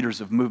 leaders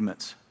of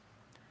movements.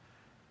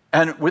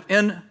 And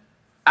within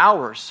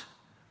hours,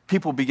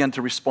 people began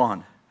to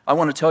respond. I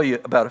want to tell you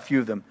about a few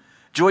of them.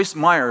 Joyce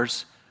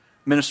Meyer's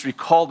ministry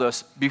called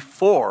us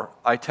before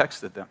I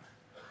texted them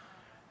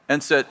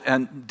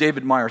and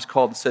David Myers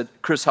called and said,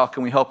 Chris, how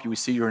can we help you? We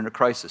see you're in a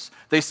crisis.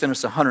 They sent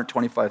us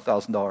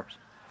 $125,000.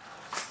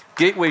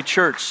 Gateway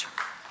Church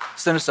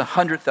sent us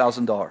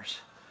 $100,000.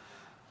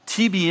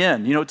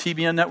 TBN, you know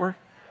TBN Network?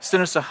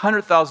 Sent us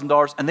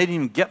 $100,000 and they didn't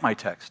even get my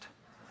text.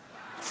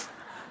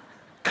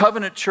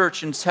 Covenant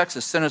Church in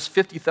Texas sent us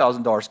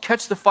 $50,000.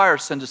 Catch the Fire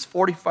sent us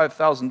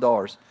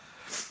 $45,000.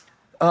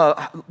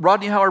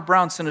 Rodney Howard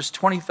Brown sent us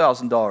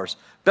 $20,000.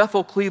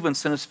 Bethel Cleveland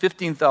sent us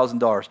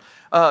 $15,000.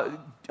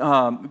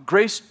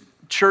 Grace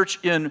Church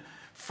in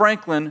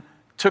Franklin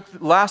took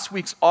last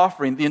week's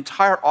offering, the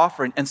entire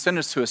offering, and sent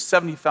us to us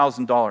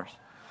 $70,000.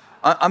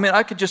 I mean,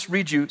 I could just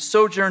read you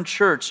Sojourn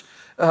Church,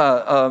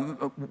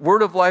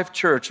 Word of Life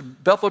Church,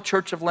 Bethel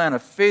Church of Atlanta,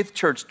 Faith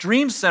Church,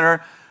 Dream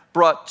Center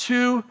brought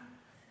 2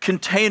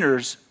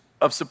 containers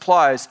of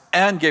supplies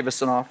and gave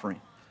us an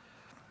offering.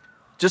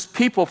 Just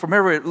people from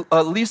everywhere.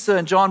 Lisa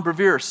and John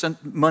Brevier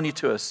sent money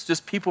to us.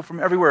 Just people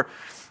from everywhere.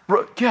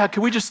 Yeah,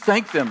 can we just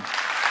thank them?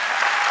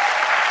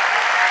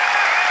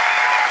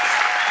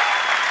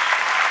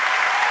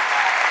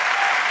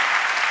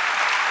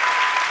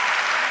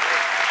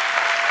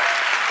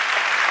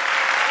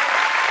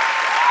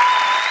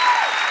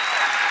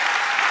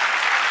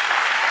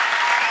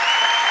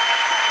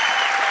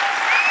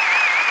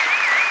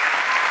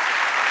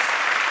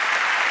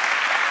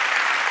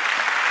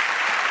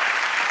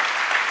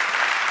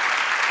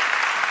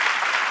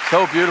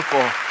 So beautiful.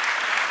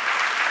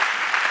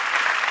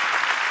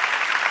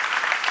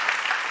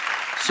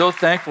 So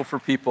thankful for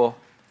people.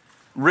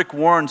 Rick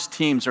Warren's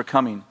teams are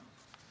coming.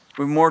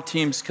 We have more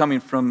teams coming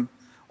from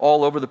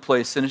all over the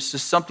place. And it's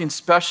just something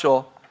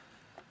special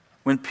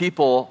when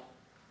people,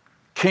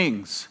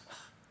 kings,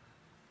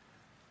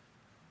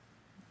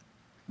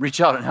 reach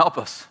out and help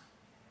us.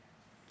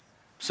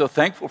 I'm so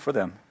thankful for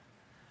them.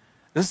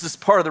 This is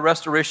part of the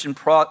restoration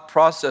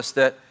process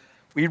that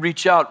we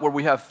reach out where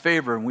we have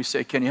favor and we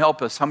say, can you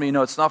help us? How many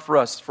know it's not for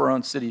us, it's for our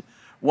own city?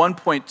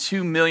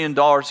 $1.2 million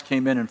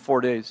came in 4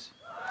 days.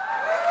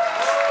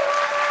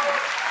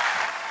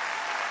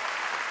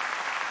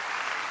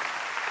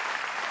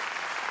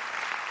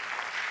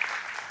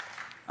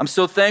 I'm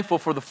so thankful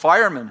for the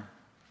firemen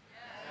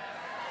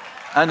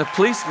and the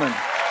policemen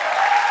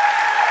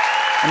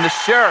and the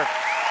sheriff.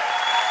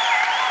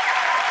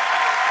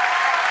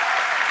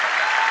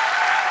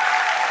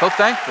 So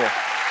thankful.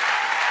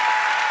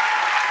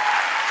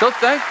 So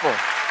thankful.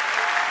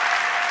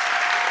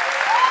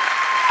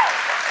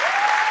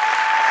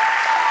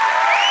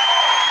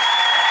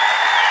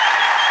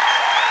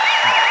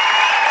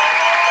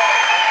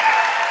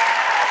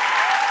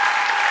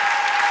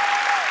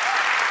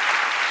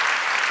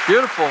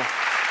 Beautiful.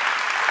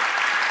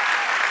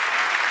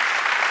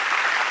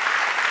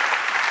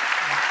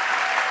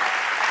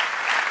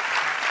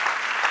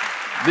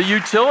 The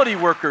utility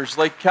workers,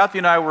 like Kathy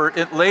and I were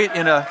late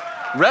in a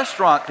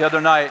restaurant the other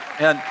night,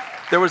 and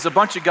there was a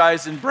bunch of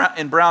guys in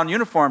brown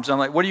uniforms. I'm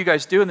like, what are you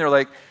guys doing? They're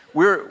like,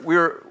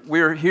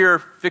 we're here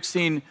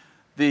fixing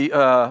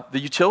the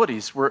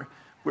utilities.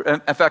 In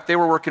fact, they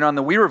were working on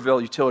the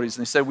Weaverville utilities,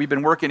 and they said, we've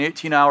been working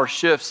 18-hour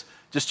shifts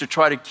just to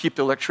try to keep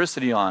the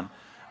electricity on.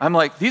 I'm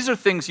like, these are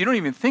things you don't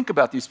even think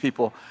about these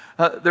people.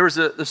 There was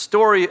a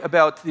story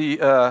about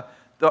the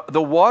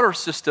water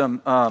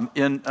system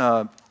in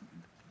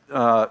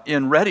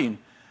Reading.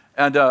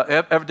 And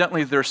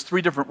evidently there's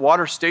 3 different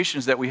water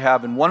stations that we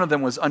have, and one of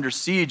them was under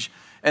siege,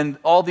 and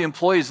all the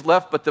employees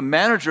left, but the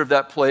manager of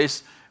that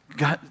place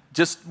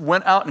just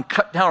went out and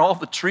cut down all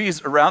the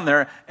trees around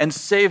there and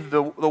saved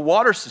the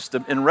water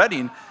system in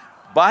Reading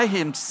by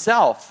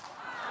himself.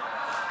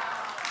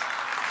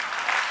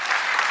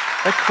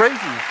 That's crazy.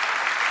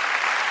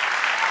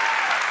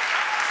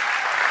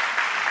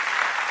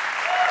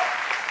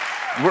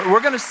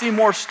 We're going to see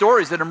more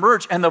stories that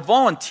emerge, and the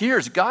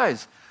volunteers,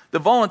 guys. The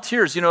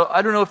volunteers, you know,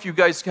 I don't know if you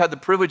guys had the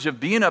privilege of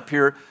being up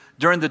here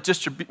during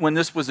when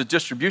this was a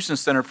distribution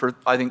center for,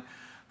 I think,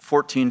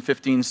 14,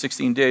 15,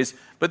 16 days.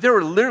 But there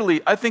were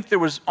literally, I think there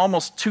was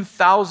almost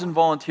 2,000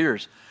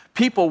 volunteers,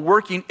 people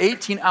working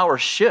 18-hour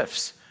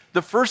shifts.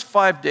 The first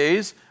 5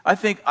 days, I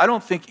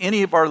don't think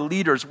any of our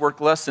leaders worked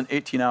less than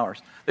 18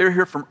 hours. They were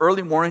here from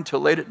early morning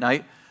till late at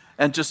night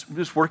and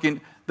just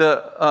working.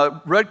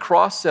 The Red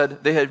Cross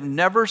said they had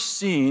never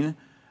seen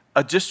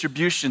a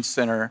distribution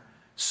center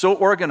so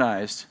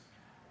organized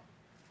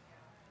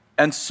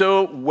and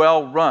so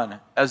well run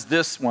as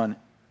this one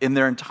in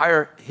their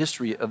entire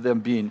history of them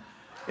being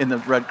in the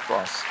Red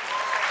Cross.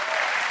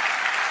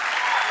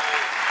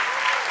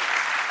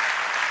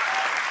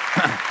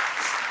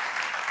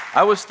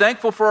 I was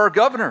thankful for our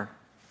governor.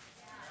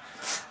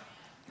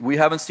 We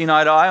haven't seen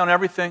eye to eye on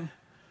everything,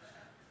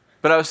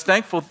 but I was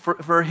thankful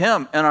for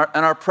him and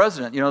our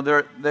president. You know,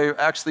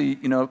 they're actually,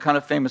 you know, kind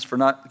of famous for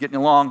not getting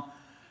along,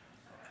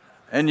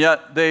 and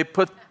yet they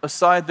put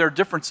aside their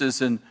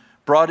differences and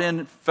brought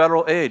in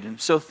federal aid. And I'm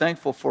so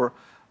thankful for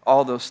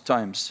all those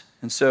times.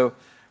 And so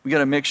we got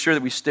to make sure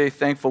that we stay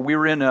thankful. We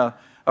were in a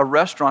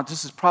restaurant.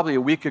 This is probably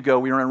a week ago.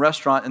 We were in a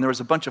restaurant, and there was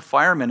a bunch of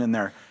firemen in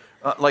there,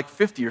 like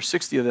 50 or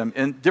 60 of them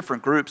in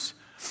different groups.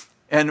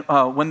 And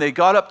when they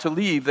got up to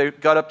leave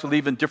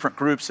in different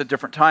groups at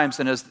different times.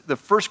 And as the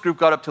first group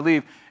got up to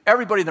leave,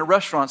 everybody in the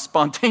restaurant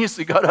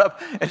spontaneously got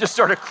up and just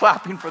started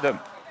clapping for them.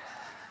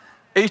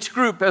 Each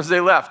group as they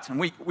left. And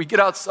we get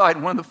outside,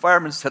 and one of the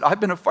firemen said, I've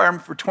been a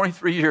fireman for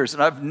 23 years,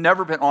 and I've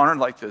never been honored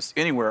like this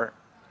anywhere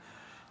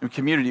in the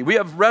community. We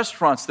have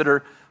restaurants that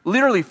are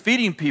literally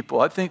feeding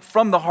people. I think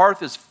From the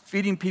Hearth is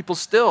feeding people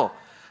still.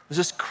 It's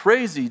just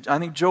crazy. I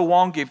think Joe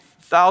Wong gave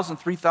 1,000,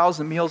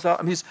 3,000 meals out.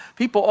 I mean, these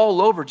people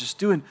all over just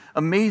doing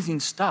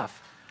amazing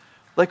stuff.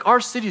 Like, our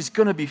city is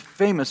going to be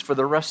famous for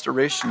the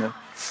restoration of...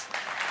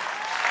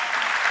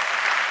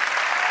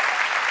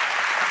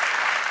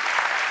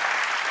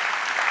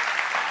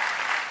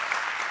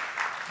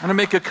 I'm going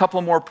to make a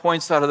couple more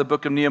points out of the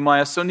book of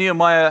Nehemiah. So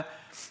Nehemiah,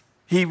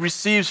 he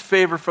receives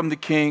favor from the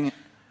king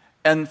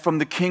and from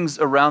the kings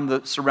around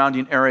the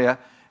surrounding area,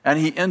 and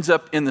he ends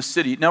up in the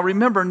city. Now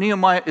remember,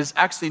 Nehemiah is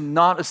actually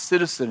not a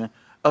citizen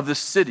of the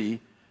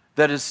city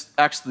that is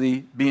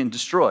actually being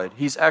destroyed.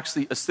 He's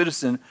actually a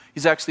citizen.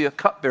 He's actually a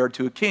cupbearer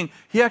to a king.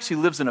 He actually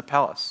lives in a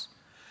palace.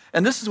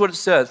 And this is what it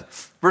says,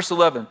 verse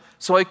 11.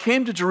 So I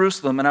came to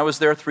Jerusalem, and I was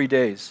there 3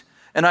 days.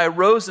 And I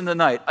arose in the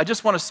night. I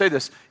just want to say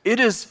this. It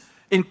is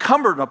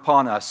incumbent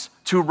upon us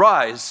to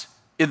rise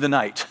in the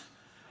night.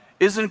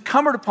 It is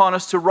incumbent upon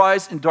us to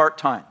rise in dark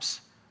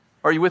times.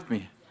 Are you with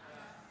me?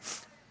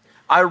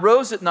 I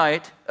rose at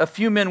night, a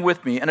few men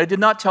with me, and I did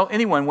not tell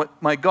anyone what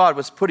my God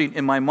was putting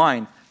in my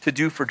mind to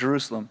do for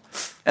Jerusalem.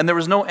 And there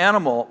was no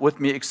animal with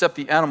me except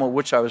the animal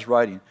which I was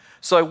riding.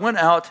 So I went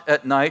out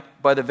at night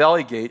by the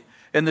valley gate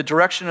in the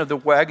direction of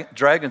the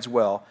Dragon's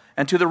Well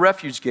and to the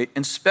refuge gate,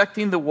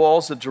 inspecting the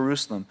walls of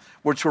Jerusalem,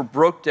 which were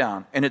broke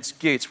down, and its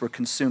gates were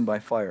consumed by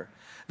fire.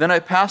 Then I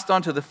passed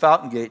on to the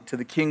fountain gate, to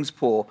the king's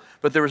pool,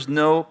 but there was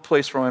no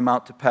place for my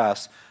mount to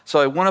pass. So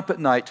I went up at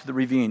night to the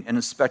ravine and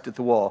inspected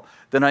the wall.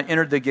 Then I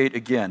entered the gate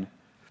again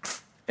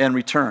and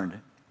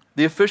returned.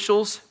 The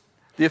officials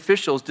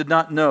did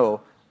not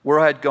know where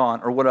I had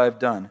gone or what I had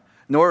done,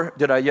 nor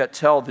did I yet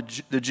tell the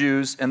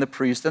Jews and the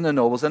priests and the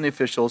nobles and the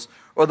officials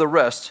or the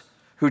rest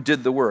who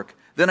did the work.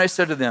 Then I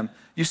said to them,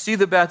 you see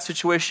the bad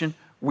situation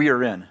we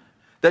are in,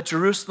 that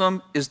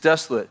Jerusalem is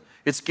desolate,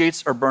 its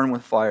gates are burned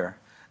with fire.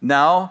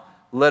 Now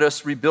let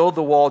us rebuild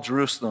the wall of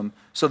Jerusalem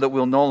so that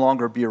we'll no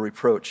longer be a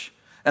reproach.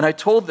 And I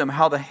told them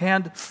how the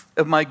hand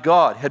of my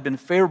God had been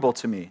favorable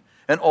to me,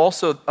 and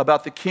also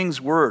about the king's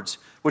words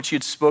which he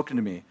had spoken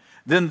to me.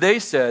 Then they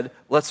said,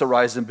 let's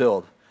arise and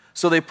build.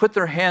 So they put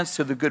their hands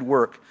to the good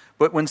work.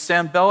 But when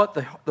Sanballat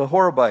the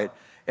Horobite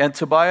and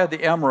Tobiah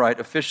the Amorite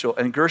official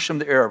and Gershom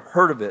the Arab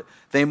heard of it,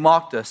 they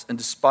mocked us and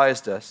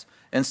despised us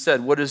and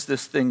said, what is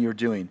this thing you're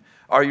doing?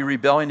 Are you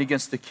rebelling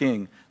against the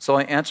king? So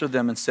I answered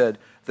them and said,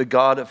 the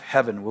God of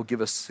heaven will give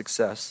us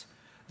success.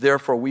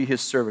 Therefore, we, his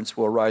servants,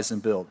 will arise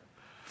and build.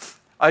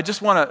 I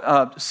just want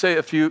to say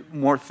a few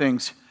more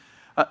things.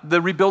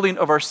 The rebuilding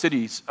of our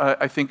cities,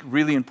 I think,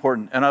 really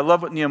important. And I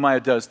love what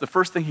Nehemiah does. The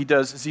first thing he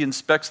does is he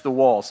inspects the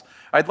walls.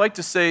 I'd like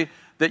to say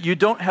that you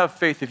don't have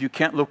faith if you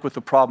can't look with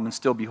the problem and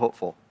still be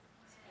hopeful.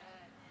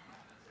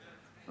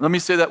 Let me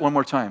say that one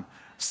more time.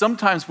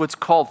 Sometimes what's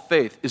called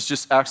faith is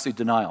just actually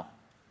denial.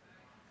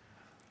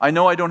 I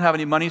know I don't have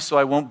any money, so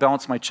I won't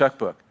balance my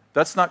checkbook.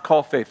 That's not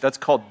called faith. That's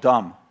called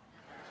dumb.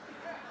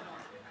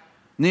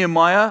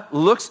 Nehemiah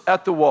looks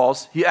at the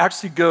walls. He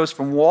actually goes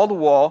from wall to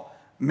wall,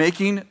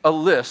 making a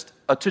list,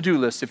 a to-do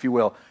list, if you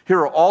will. Here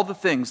are all the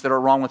things that are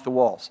wrong with the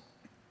walls.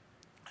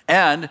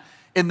 And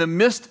in the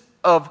midst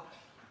of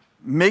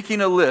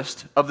making a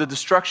list of the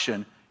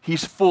destruction,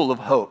 he's full of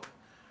hope.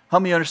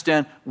 Help me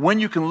understand, when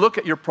you can look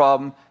at your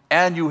problem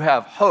and you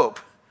have hope,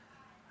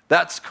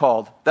 that's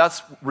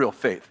real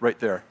faith right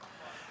there.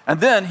 And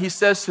then he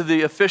says to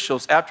the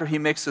officials, after he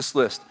makes this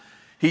list,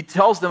 he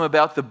tells them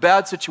about the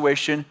bad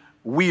situation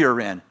we are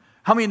in.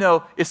 How many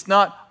know it's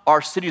not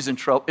our city's in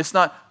trouble? It's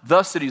not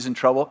the city's in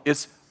trouble.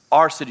 It's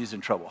our city's in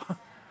trouble.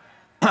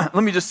 Let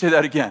me just say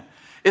that again.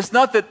 It's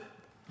not that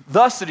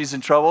the city's in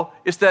trouble.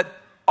 It's that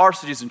our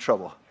city's in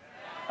trouble.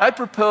 I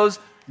propose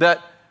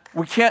that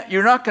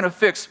you're not going to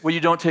fix what you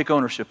don't take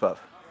ownership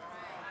of.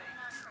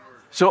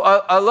 So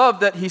I love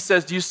that he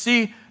says, do you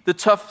see the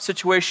tough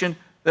situation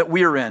that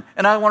we are in?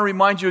 And I want to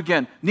remind you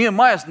again,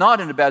 Nehemiah is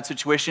not in a bad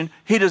situation.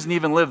 He doesn't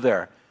even live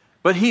there.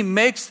 But he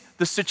makes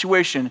the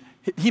situation,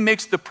 he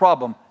makes the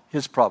problem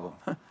his problem.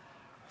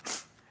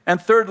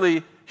 And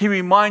thirdly, he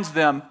reminds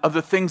them of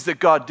the things that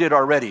God did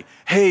already.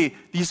 Hey,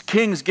 these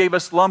kings gave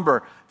us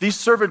lumber. These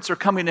servants are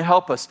coming to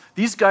help us.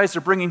 These guys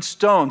are bringing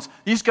stones.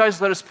 These guys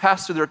let us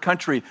pass through their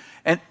country.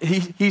 And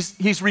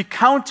he's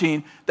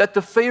recounting that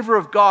the favor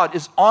of God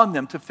is on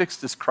them to fix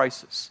this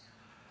crisis.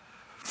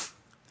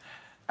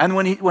 And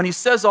when he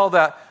says all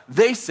that,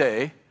 they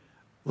say,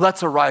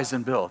 let's arise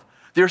and build.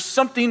 There's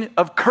something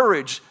of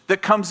courage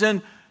that comes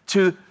in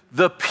to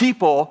the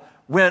people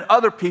when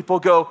other people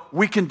go,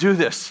 we can do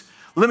this.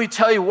 Let me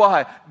tell you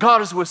why.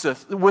 God is with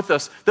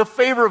us. The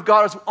favor of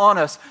God is on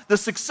us. The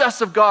success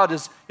of God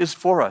is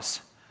for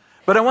us.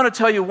 But I want to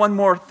tell you one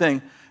more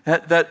thing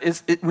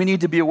we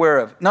need to be aware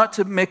of. Not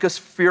to make us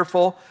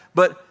fearful,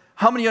 but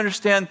how many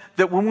understand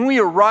that when we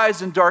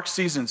arise in dark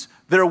seasons,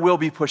 there will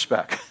be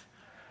pushback?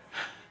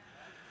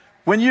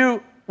 When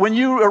you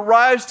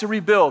arise to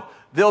rebuild,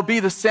 there'll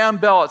be the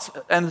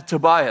Sanballats and the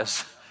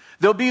Tobias.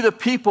 There'll be the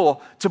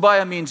people,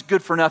 Tobiah means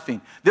good for nothing.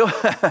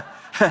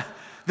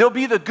 There'll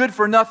be the good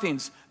for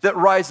nothings that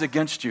rise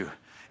against you.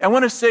 I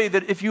want to say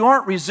that if you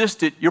aren't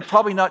resisted, you're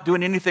probably not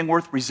doing anything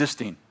worth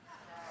resisting.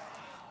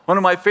 One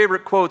of my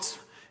favorite quotes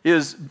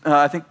is,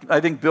 I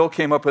think Bill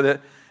came up with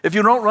it, if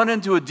you don't run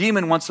into a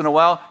demon once in a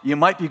while, you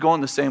might be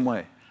going the same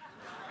way.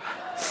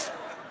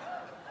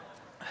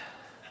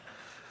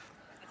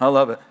 I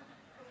love it.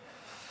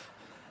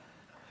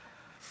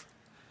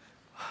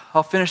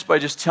 I'll finish by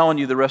just telling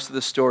you the rest of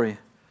the story.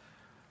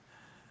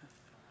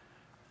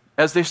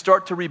 As they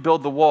start to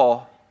rebuild the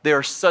wall, they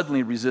are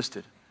suddenly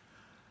resisted.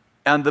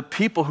 And the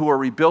people who are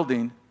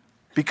rebuilding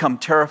become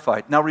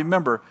terrified. Now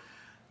remember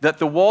that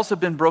the walls have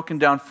been broken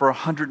down for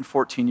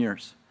 114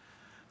 years.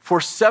 For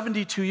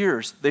 72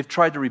 years, they've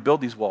tried to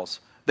rebuild these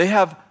walls. They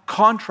have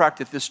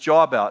contracted this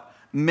job out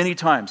many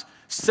times.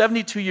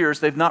 72 years,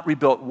 they've not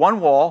rebuilt one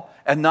wall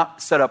and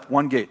not set up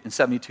one gate in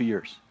 72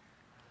 years.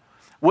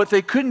 What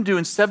they couldn't do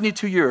in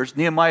 72 years,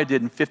 Nehemiah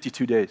did in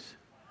 52 days.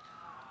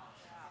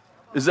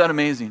 Is that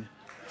amazing?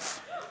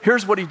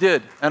 Here's what he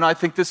did, and I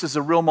think this is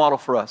a real model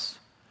for us.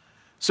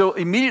 So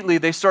immediately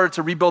they started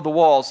to rebuild the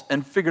walls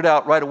and figured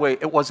out right away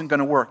it wasn't going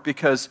to work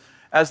because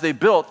as they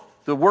built,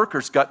 the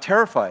workers got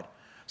terrified.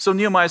 So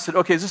Nehemiah said,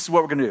 okay, this is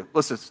what we're going to do.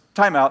 Listen,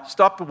 time out,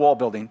 stop the wall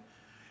building.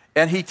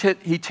 And he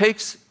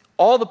takes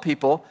all the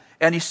people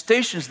and he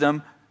stations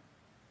them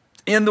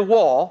in the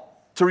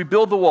wall to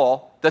rebuild the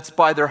wall that's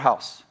by their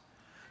house.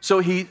 So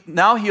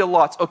now he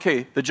allots,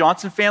 okay, the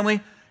Johnson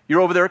family,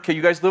 you're over there. Okay,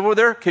 you guys live over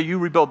there? Okay, you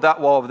rebuild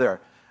that wall over there.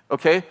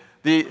 Okay,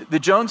 the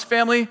Jones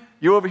family,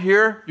 you're over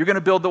here. You're going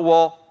to build the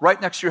wall right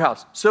next to your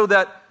house. So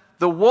that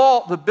the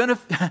wall,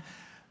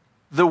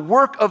 the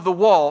work of the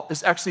wall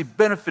is actually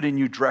benefiting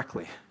you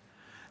directly.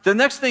 The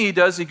next thing he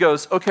does, he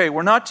goes, okay,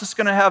 we're not just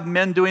going to have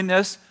men doing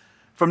this.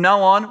 From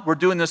now on, we're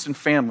doing this in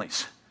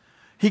families.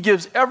 He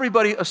gives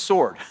everybody a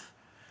sword.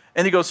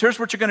 And he goes, here's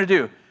what you're going to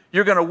do.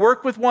 You're going to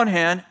work with one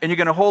hand, and you're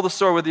going to hold the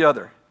sword with the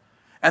other.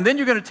 And then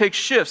you're going to take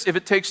shifts. If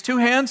it takes two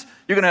hands,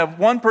 you're going to have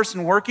one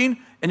person working,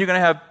 and you're going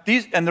to have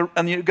these, and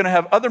you're going to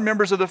have other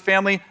members of the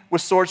family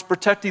with swords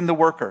protecting the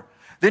worker.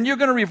 Then you're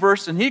going to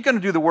reverse, and he's going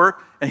to do the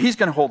work, and he's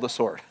going to hold the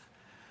sword.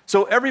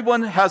 So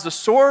everyone has a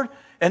sword,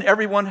 and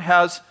everyone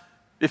has,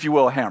 if you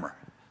will, a hammer.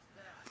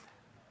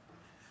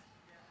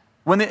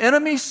 When the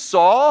enemy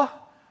saw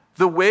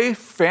the way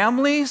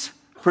families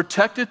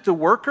protected the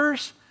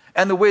workers,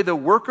 and the way the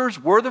workers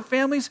were the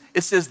families,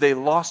 it says they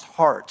lost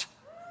heart.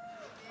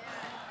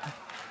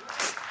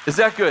 Is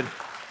that good?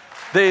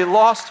 They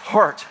lost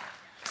heart.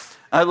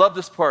 I love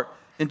this part.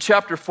 In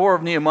chapter 4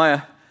 of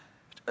Nehemiah,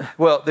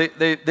 well,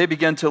 they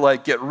begin to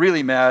get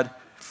really mad,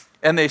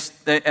 and they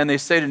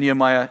say to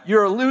Nehemiah,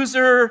 "You're a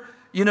loser.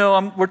 You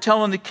know, we're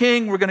telling the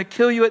king we're going to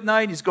kill you at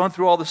night." He's going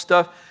through all this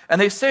stuff, and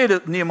they say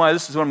to Nehemiah,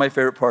 this is one of my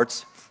favorite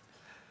parts.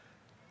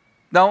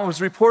 Now it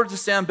was reported to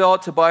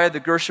Sanballat, Tobiah,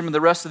 the Gershom, and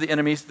the rest of the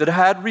enemies that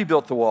had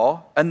rebuilt the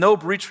wall, and no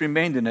breach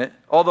remained in it,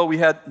 although we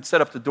hadn't set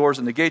up the doors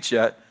and the gates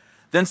yet.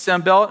 Then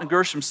Sanballat and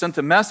Gershom sent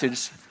a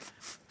message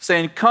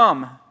saying,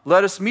 "Come,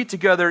 let us meet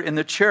together in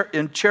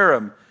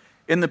Cherem,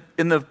 in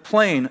the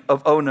plain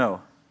of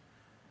Ono."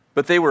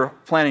 But they were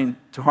planning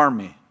to harm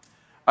me.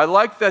 I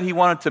like that he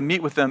wanted to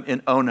meet with them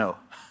in Ono.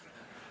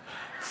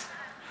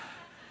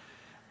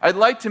 I'd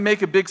like to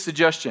make a big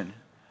suggestion.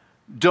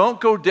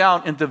 Don't go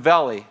down into the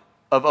valley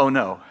of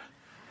Ono,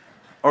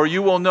 or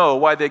you will know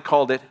why they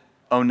called it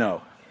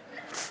Ono.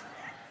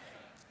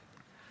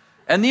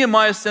 And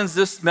Nehemiah sends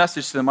this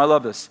message to them. I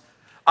love this.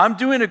 "I'm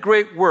doing a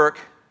great work,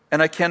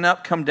 and I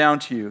cannot come down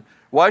to you.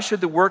 Why should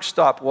the work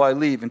stop while I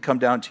leave and come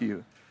down to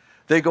you?"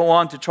 They go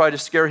on to try to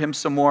scare him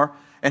some more,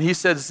 and he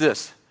says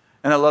this,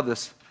 and I love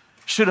this.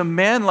 "Should a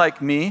man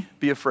like me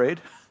be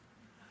afraid?"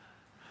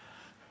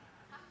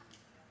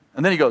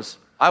 And then he goes,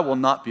 "I will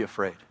not be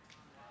afraid."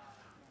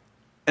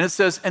 And it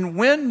says, and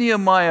when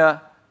Nehemiah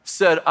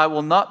said, "I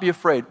will not be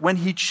afraid," when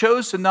he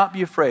chose to not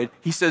be afraid,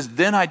 he says,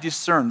 "Then I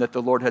discerned that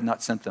the Lord had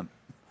not sent them."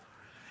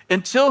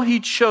 Until he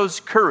chose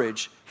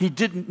courage, he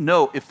didn't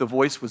know if the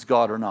voice was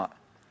God or not.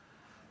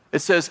 It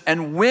says,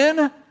 and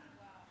when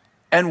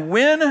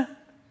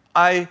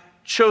I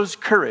chose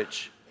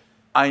courage,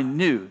 I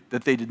knew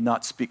that they did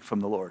not speak from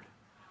the Lord.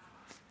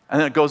 And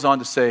then it goes on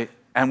to say,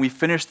 and we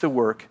finished the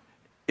work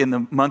in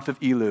the month of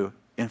Elul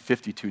in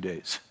 52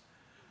 days.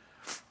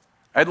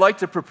 I'd like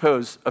to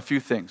propose a few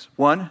things.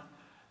 One,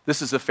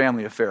 this is a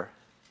family affair.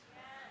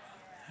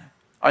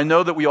 I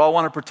know that we all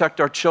want to protect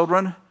our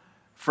children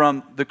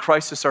from the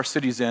crisis our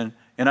city's in,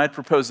 and I'd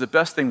propose the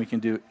best thing we can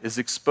do is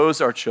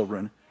expose our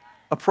children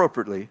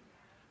appropriately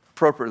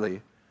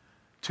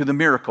to the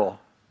miracle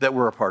that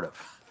we're a part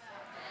of.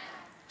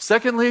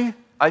 Secondly,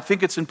 I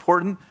think it's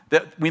important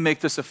that we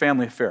make this a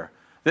family affair,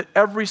 that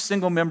every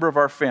single member of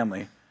our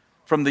family,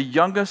 from the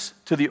youngest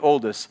to the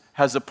oldest,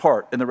 has a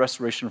part in the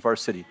restoration of our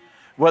city.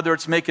 Whether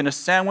it's making a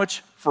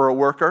sandwich for a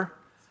worker,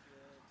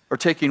 or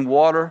taking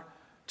water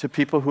to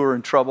people who are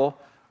in trouble,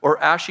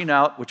 or ashing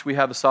out, which we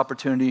have this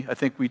opportunity. I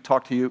think we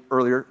talked to you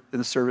earlier in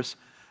the service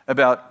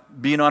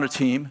about being on a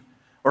team,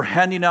 or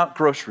handing out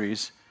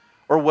groceries,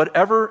 or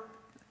whatever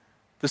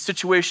the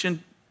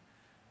situation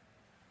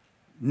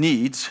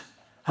needs.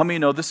 How many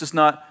know this is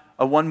not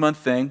a 1-month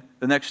thing,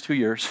 the next 2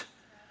 years?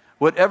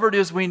 Whatever it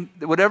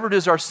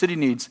is our city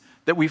needs,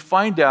 that we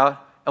find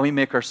out and we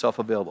make ourselves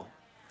available.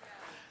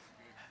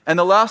 And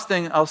the last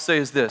thing I'll say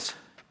is this.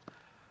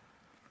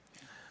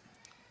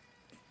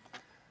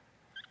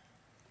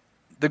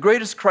 The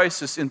greatest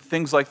crisis in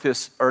things like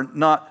this are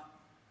not,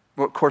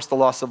 well, of course, the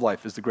loss of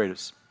life is the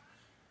greatest.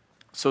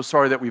 So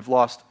sorry that we've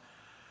lost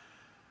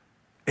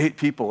 8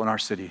 people in our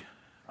city.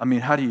 I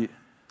mean, what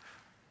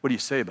do you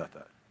say about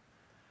that?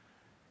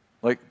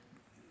 Like,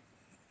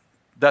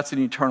 that's an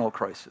eternal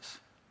crisis.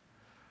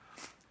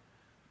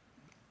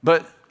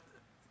 But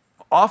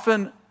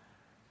often,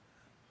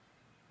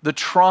 the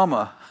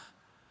trauma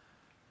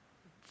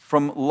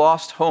from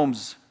lost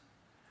homes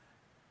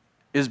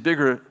is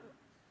bigger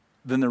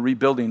than the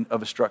rebuilding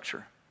of a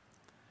structure.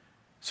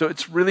 So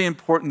it's really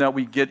important that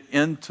we get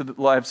into the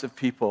lives of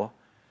people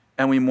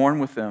and we mourn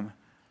with them,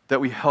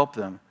 that we help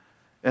them.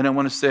 And I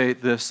want to say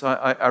this.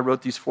 I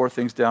wrote these 4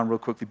 things down real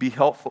quickly. Be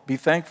helpful, be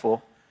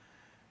thankful,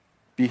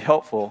 be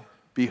helpful,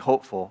 be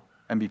hopeful,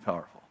 and be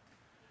powerful.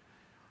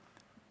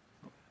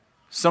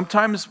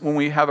 Sometimes when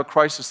we have a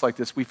crisis like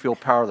this, we feel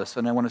powerless.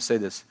 And I want to say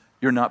this.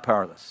 You're not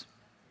powerless.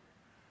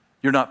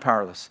 You're not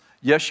powerless.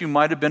 Yes, you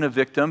might have been a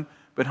victim,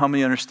 but how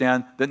many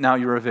understand that now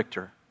you're a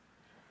victor?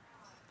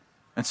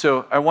 And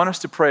so I want us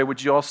to pray.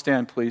 Would you all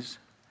stand, please?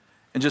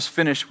 And just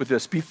finish with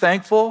this. Be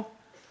thankful,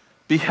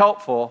 be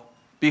helpful,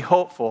 be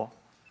hopeful,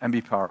 and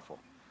be powerful.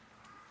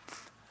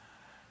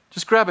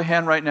 Just grab a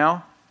hand right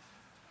now.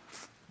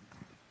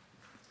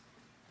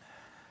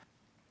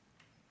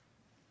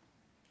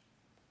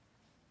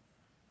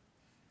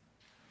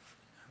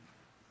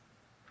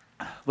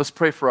 Let's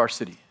pray for our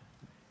city.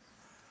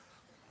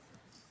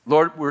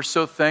 Lord, we're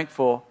so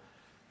thankful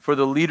for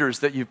the leaders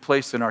that you've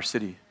placed in our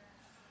city.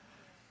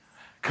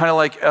 Kind of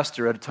like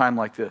Esther at a time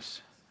like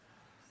this.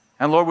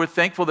 And Lord, we're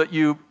thankful that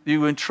you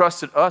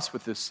entrusted us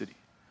with this city.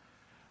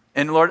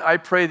 And Lord, I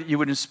pray that you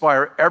would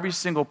inspire every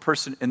single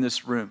person in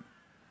this room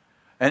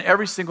and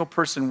every single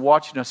person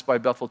watching us by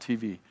Bethel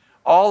TV,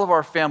 all of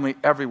our family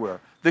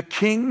everywhere. The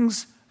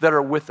kings that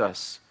are with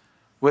us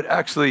would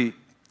actually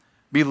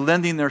be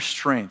lending their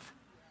strength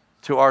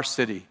to our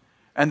city.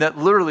 And that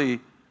literally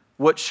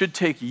what should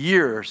take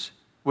years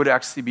would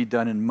actually be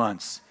done in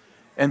months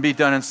and be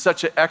done in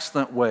such an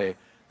excellent way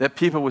that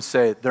people would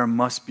say, there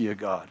must be a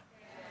God.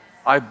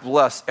 I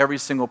bless every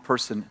single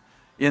person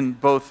in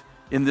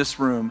this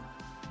room,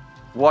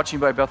 watching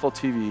by Bethel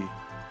TV,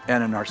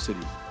 and in our city.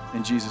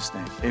 In Jesus'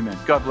 name, amen.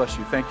 God bless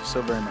you. Thank you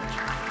so very much.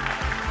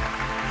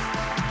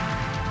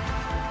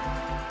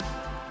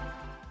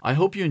 I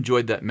hope you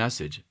enjoyed that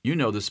message. You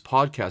know this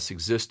podcast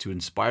exists to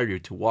inspire you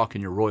to walk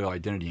in your royal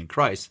identity in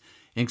Christ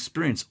and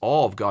experience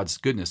all of God's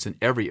goodness in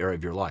every area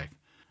of your life.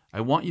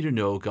 I want you to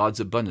know God's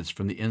abundance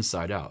from the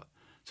inside out.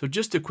 So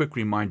just a quick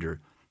reminder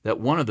that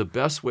one of the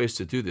best ways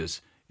to do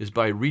this is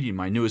by reading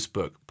my newest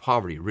book,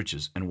 Poverty,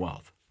 Riches, and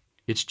Wealth.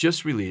 It's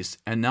just released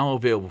and now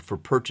available for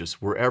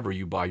purchase wherever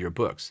you buy your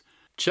books.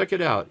 Check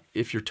it out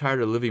if you're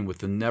tired of living with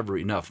the never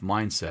enough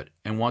mindset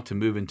and want to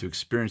move into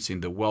experiencing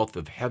the wealth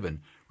of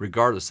heaven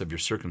regardless of your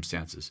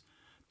circumstances.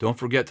 Don't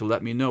forget to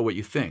let me know what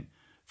you think.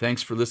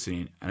 Thanks for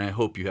listening, and I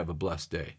hope you have a blessed day.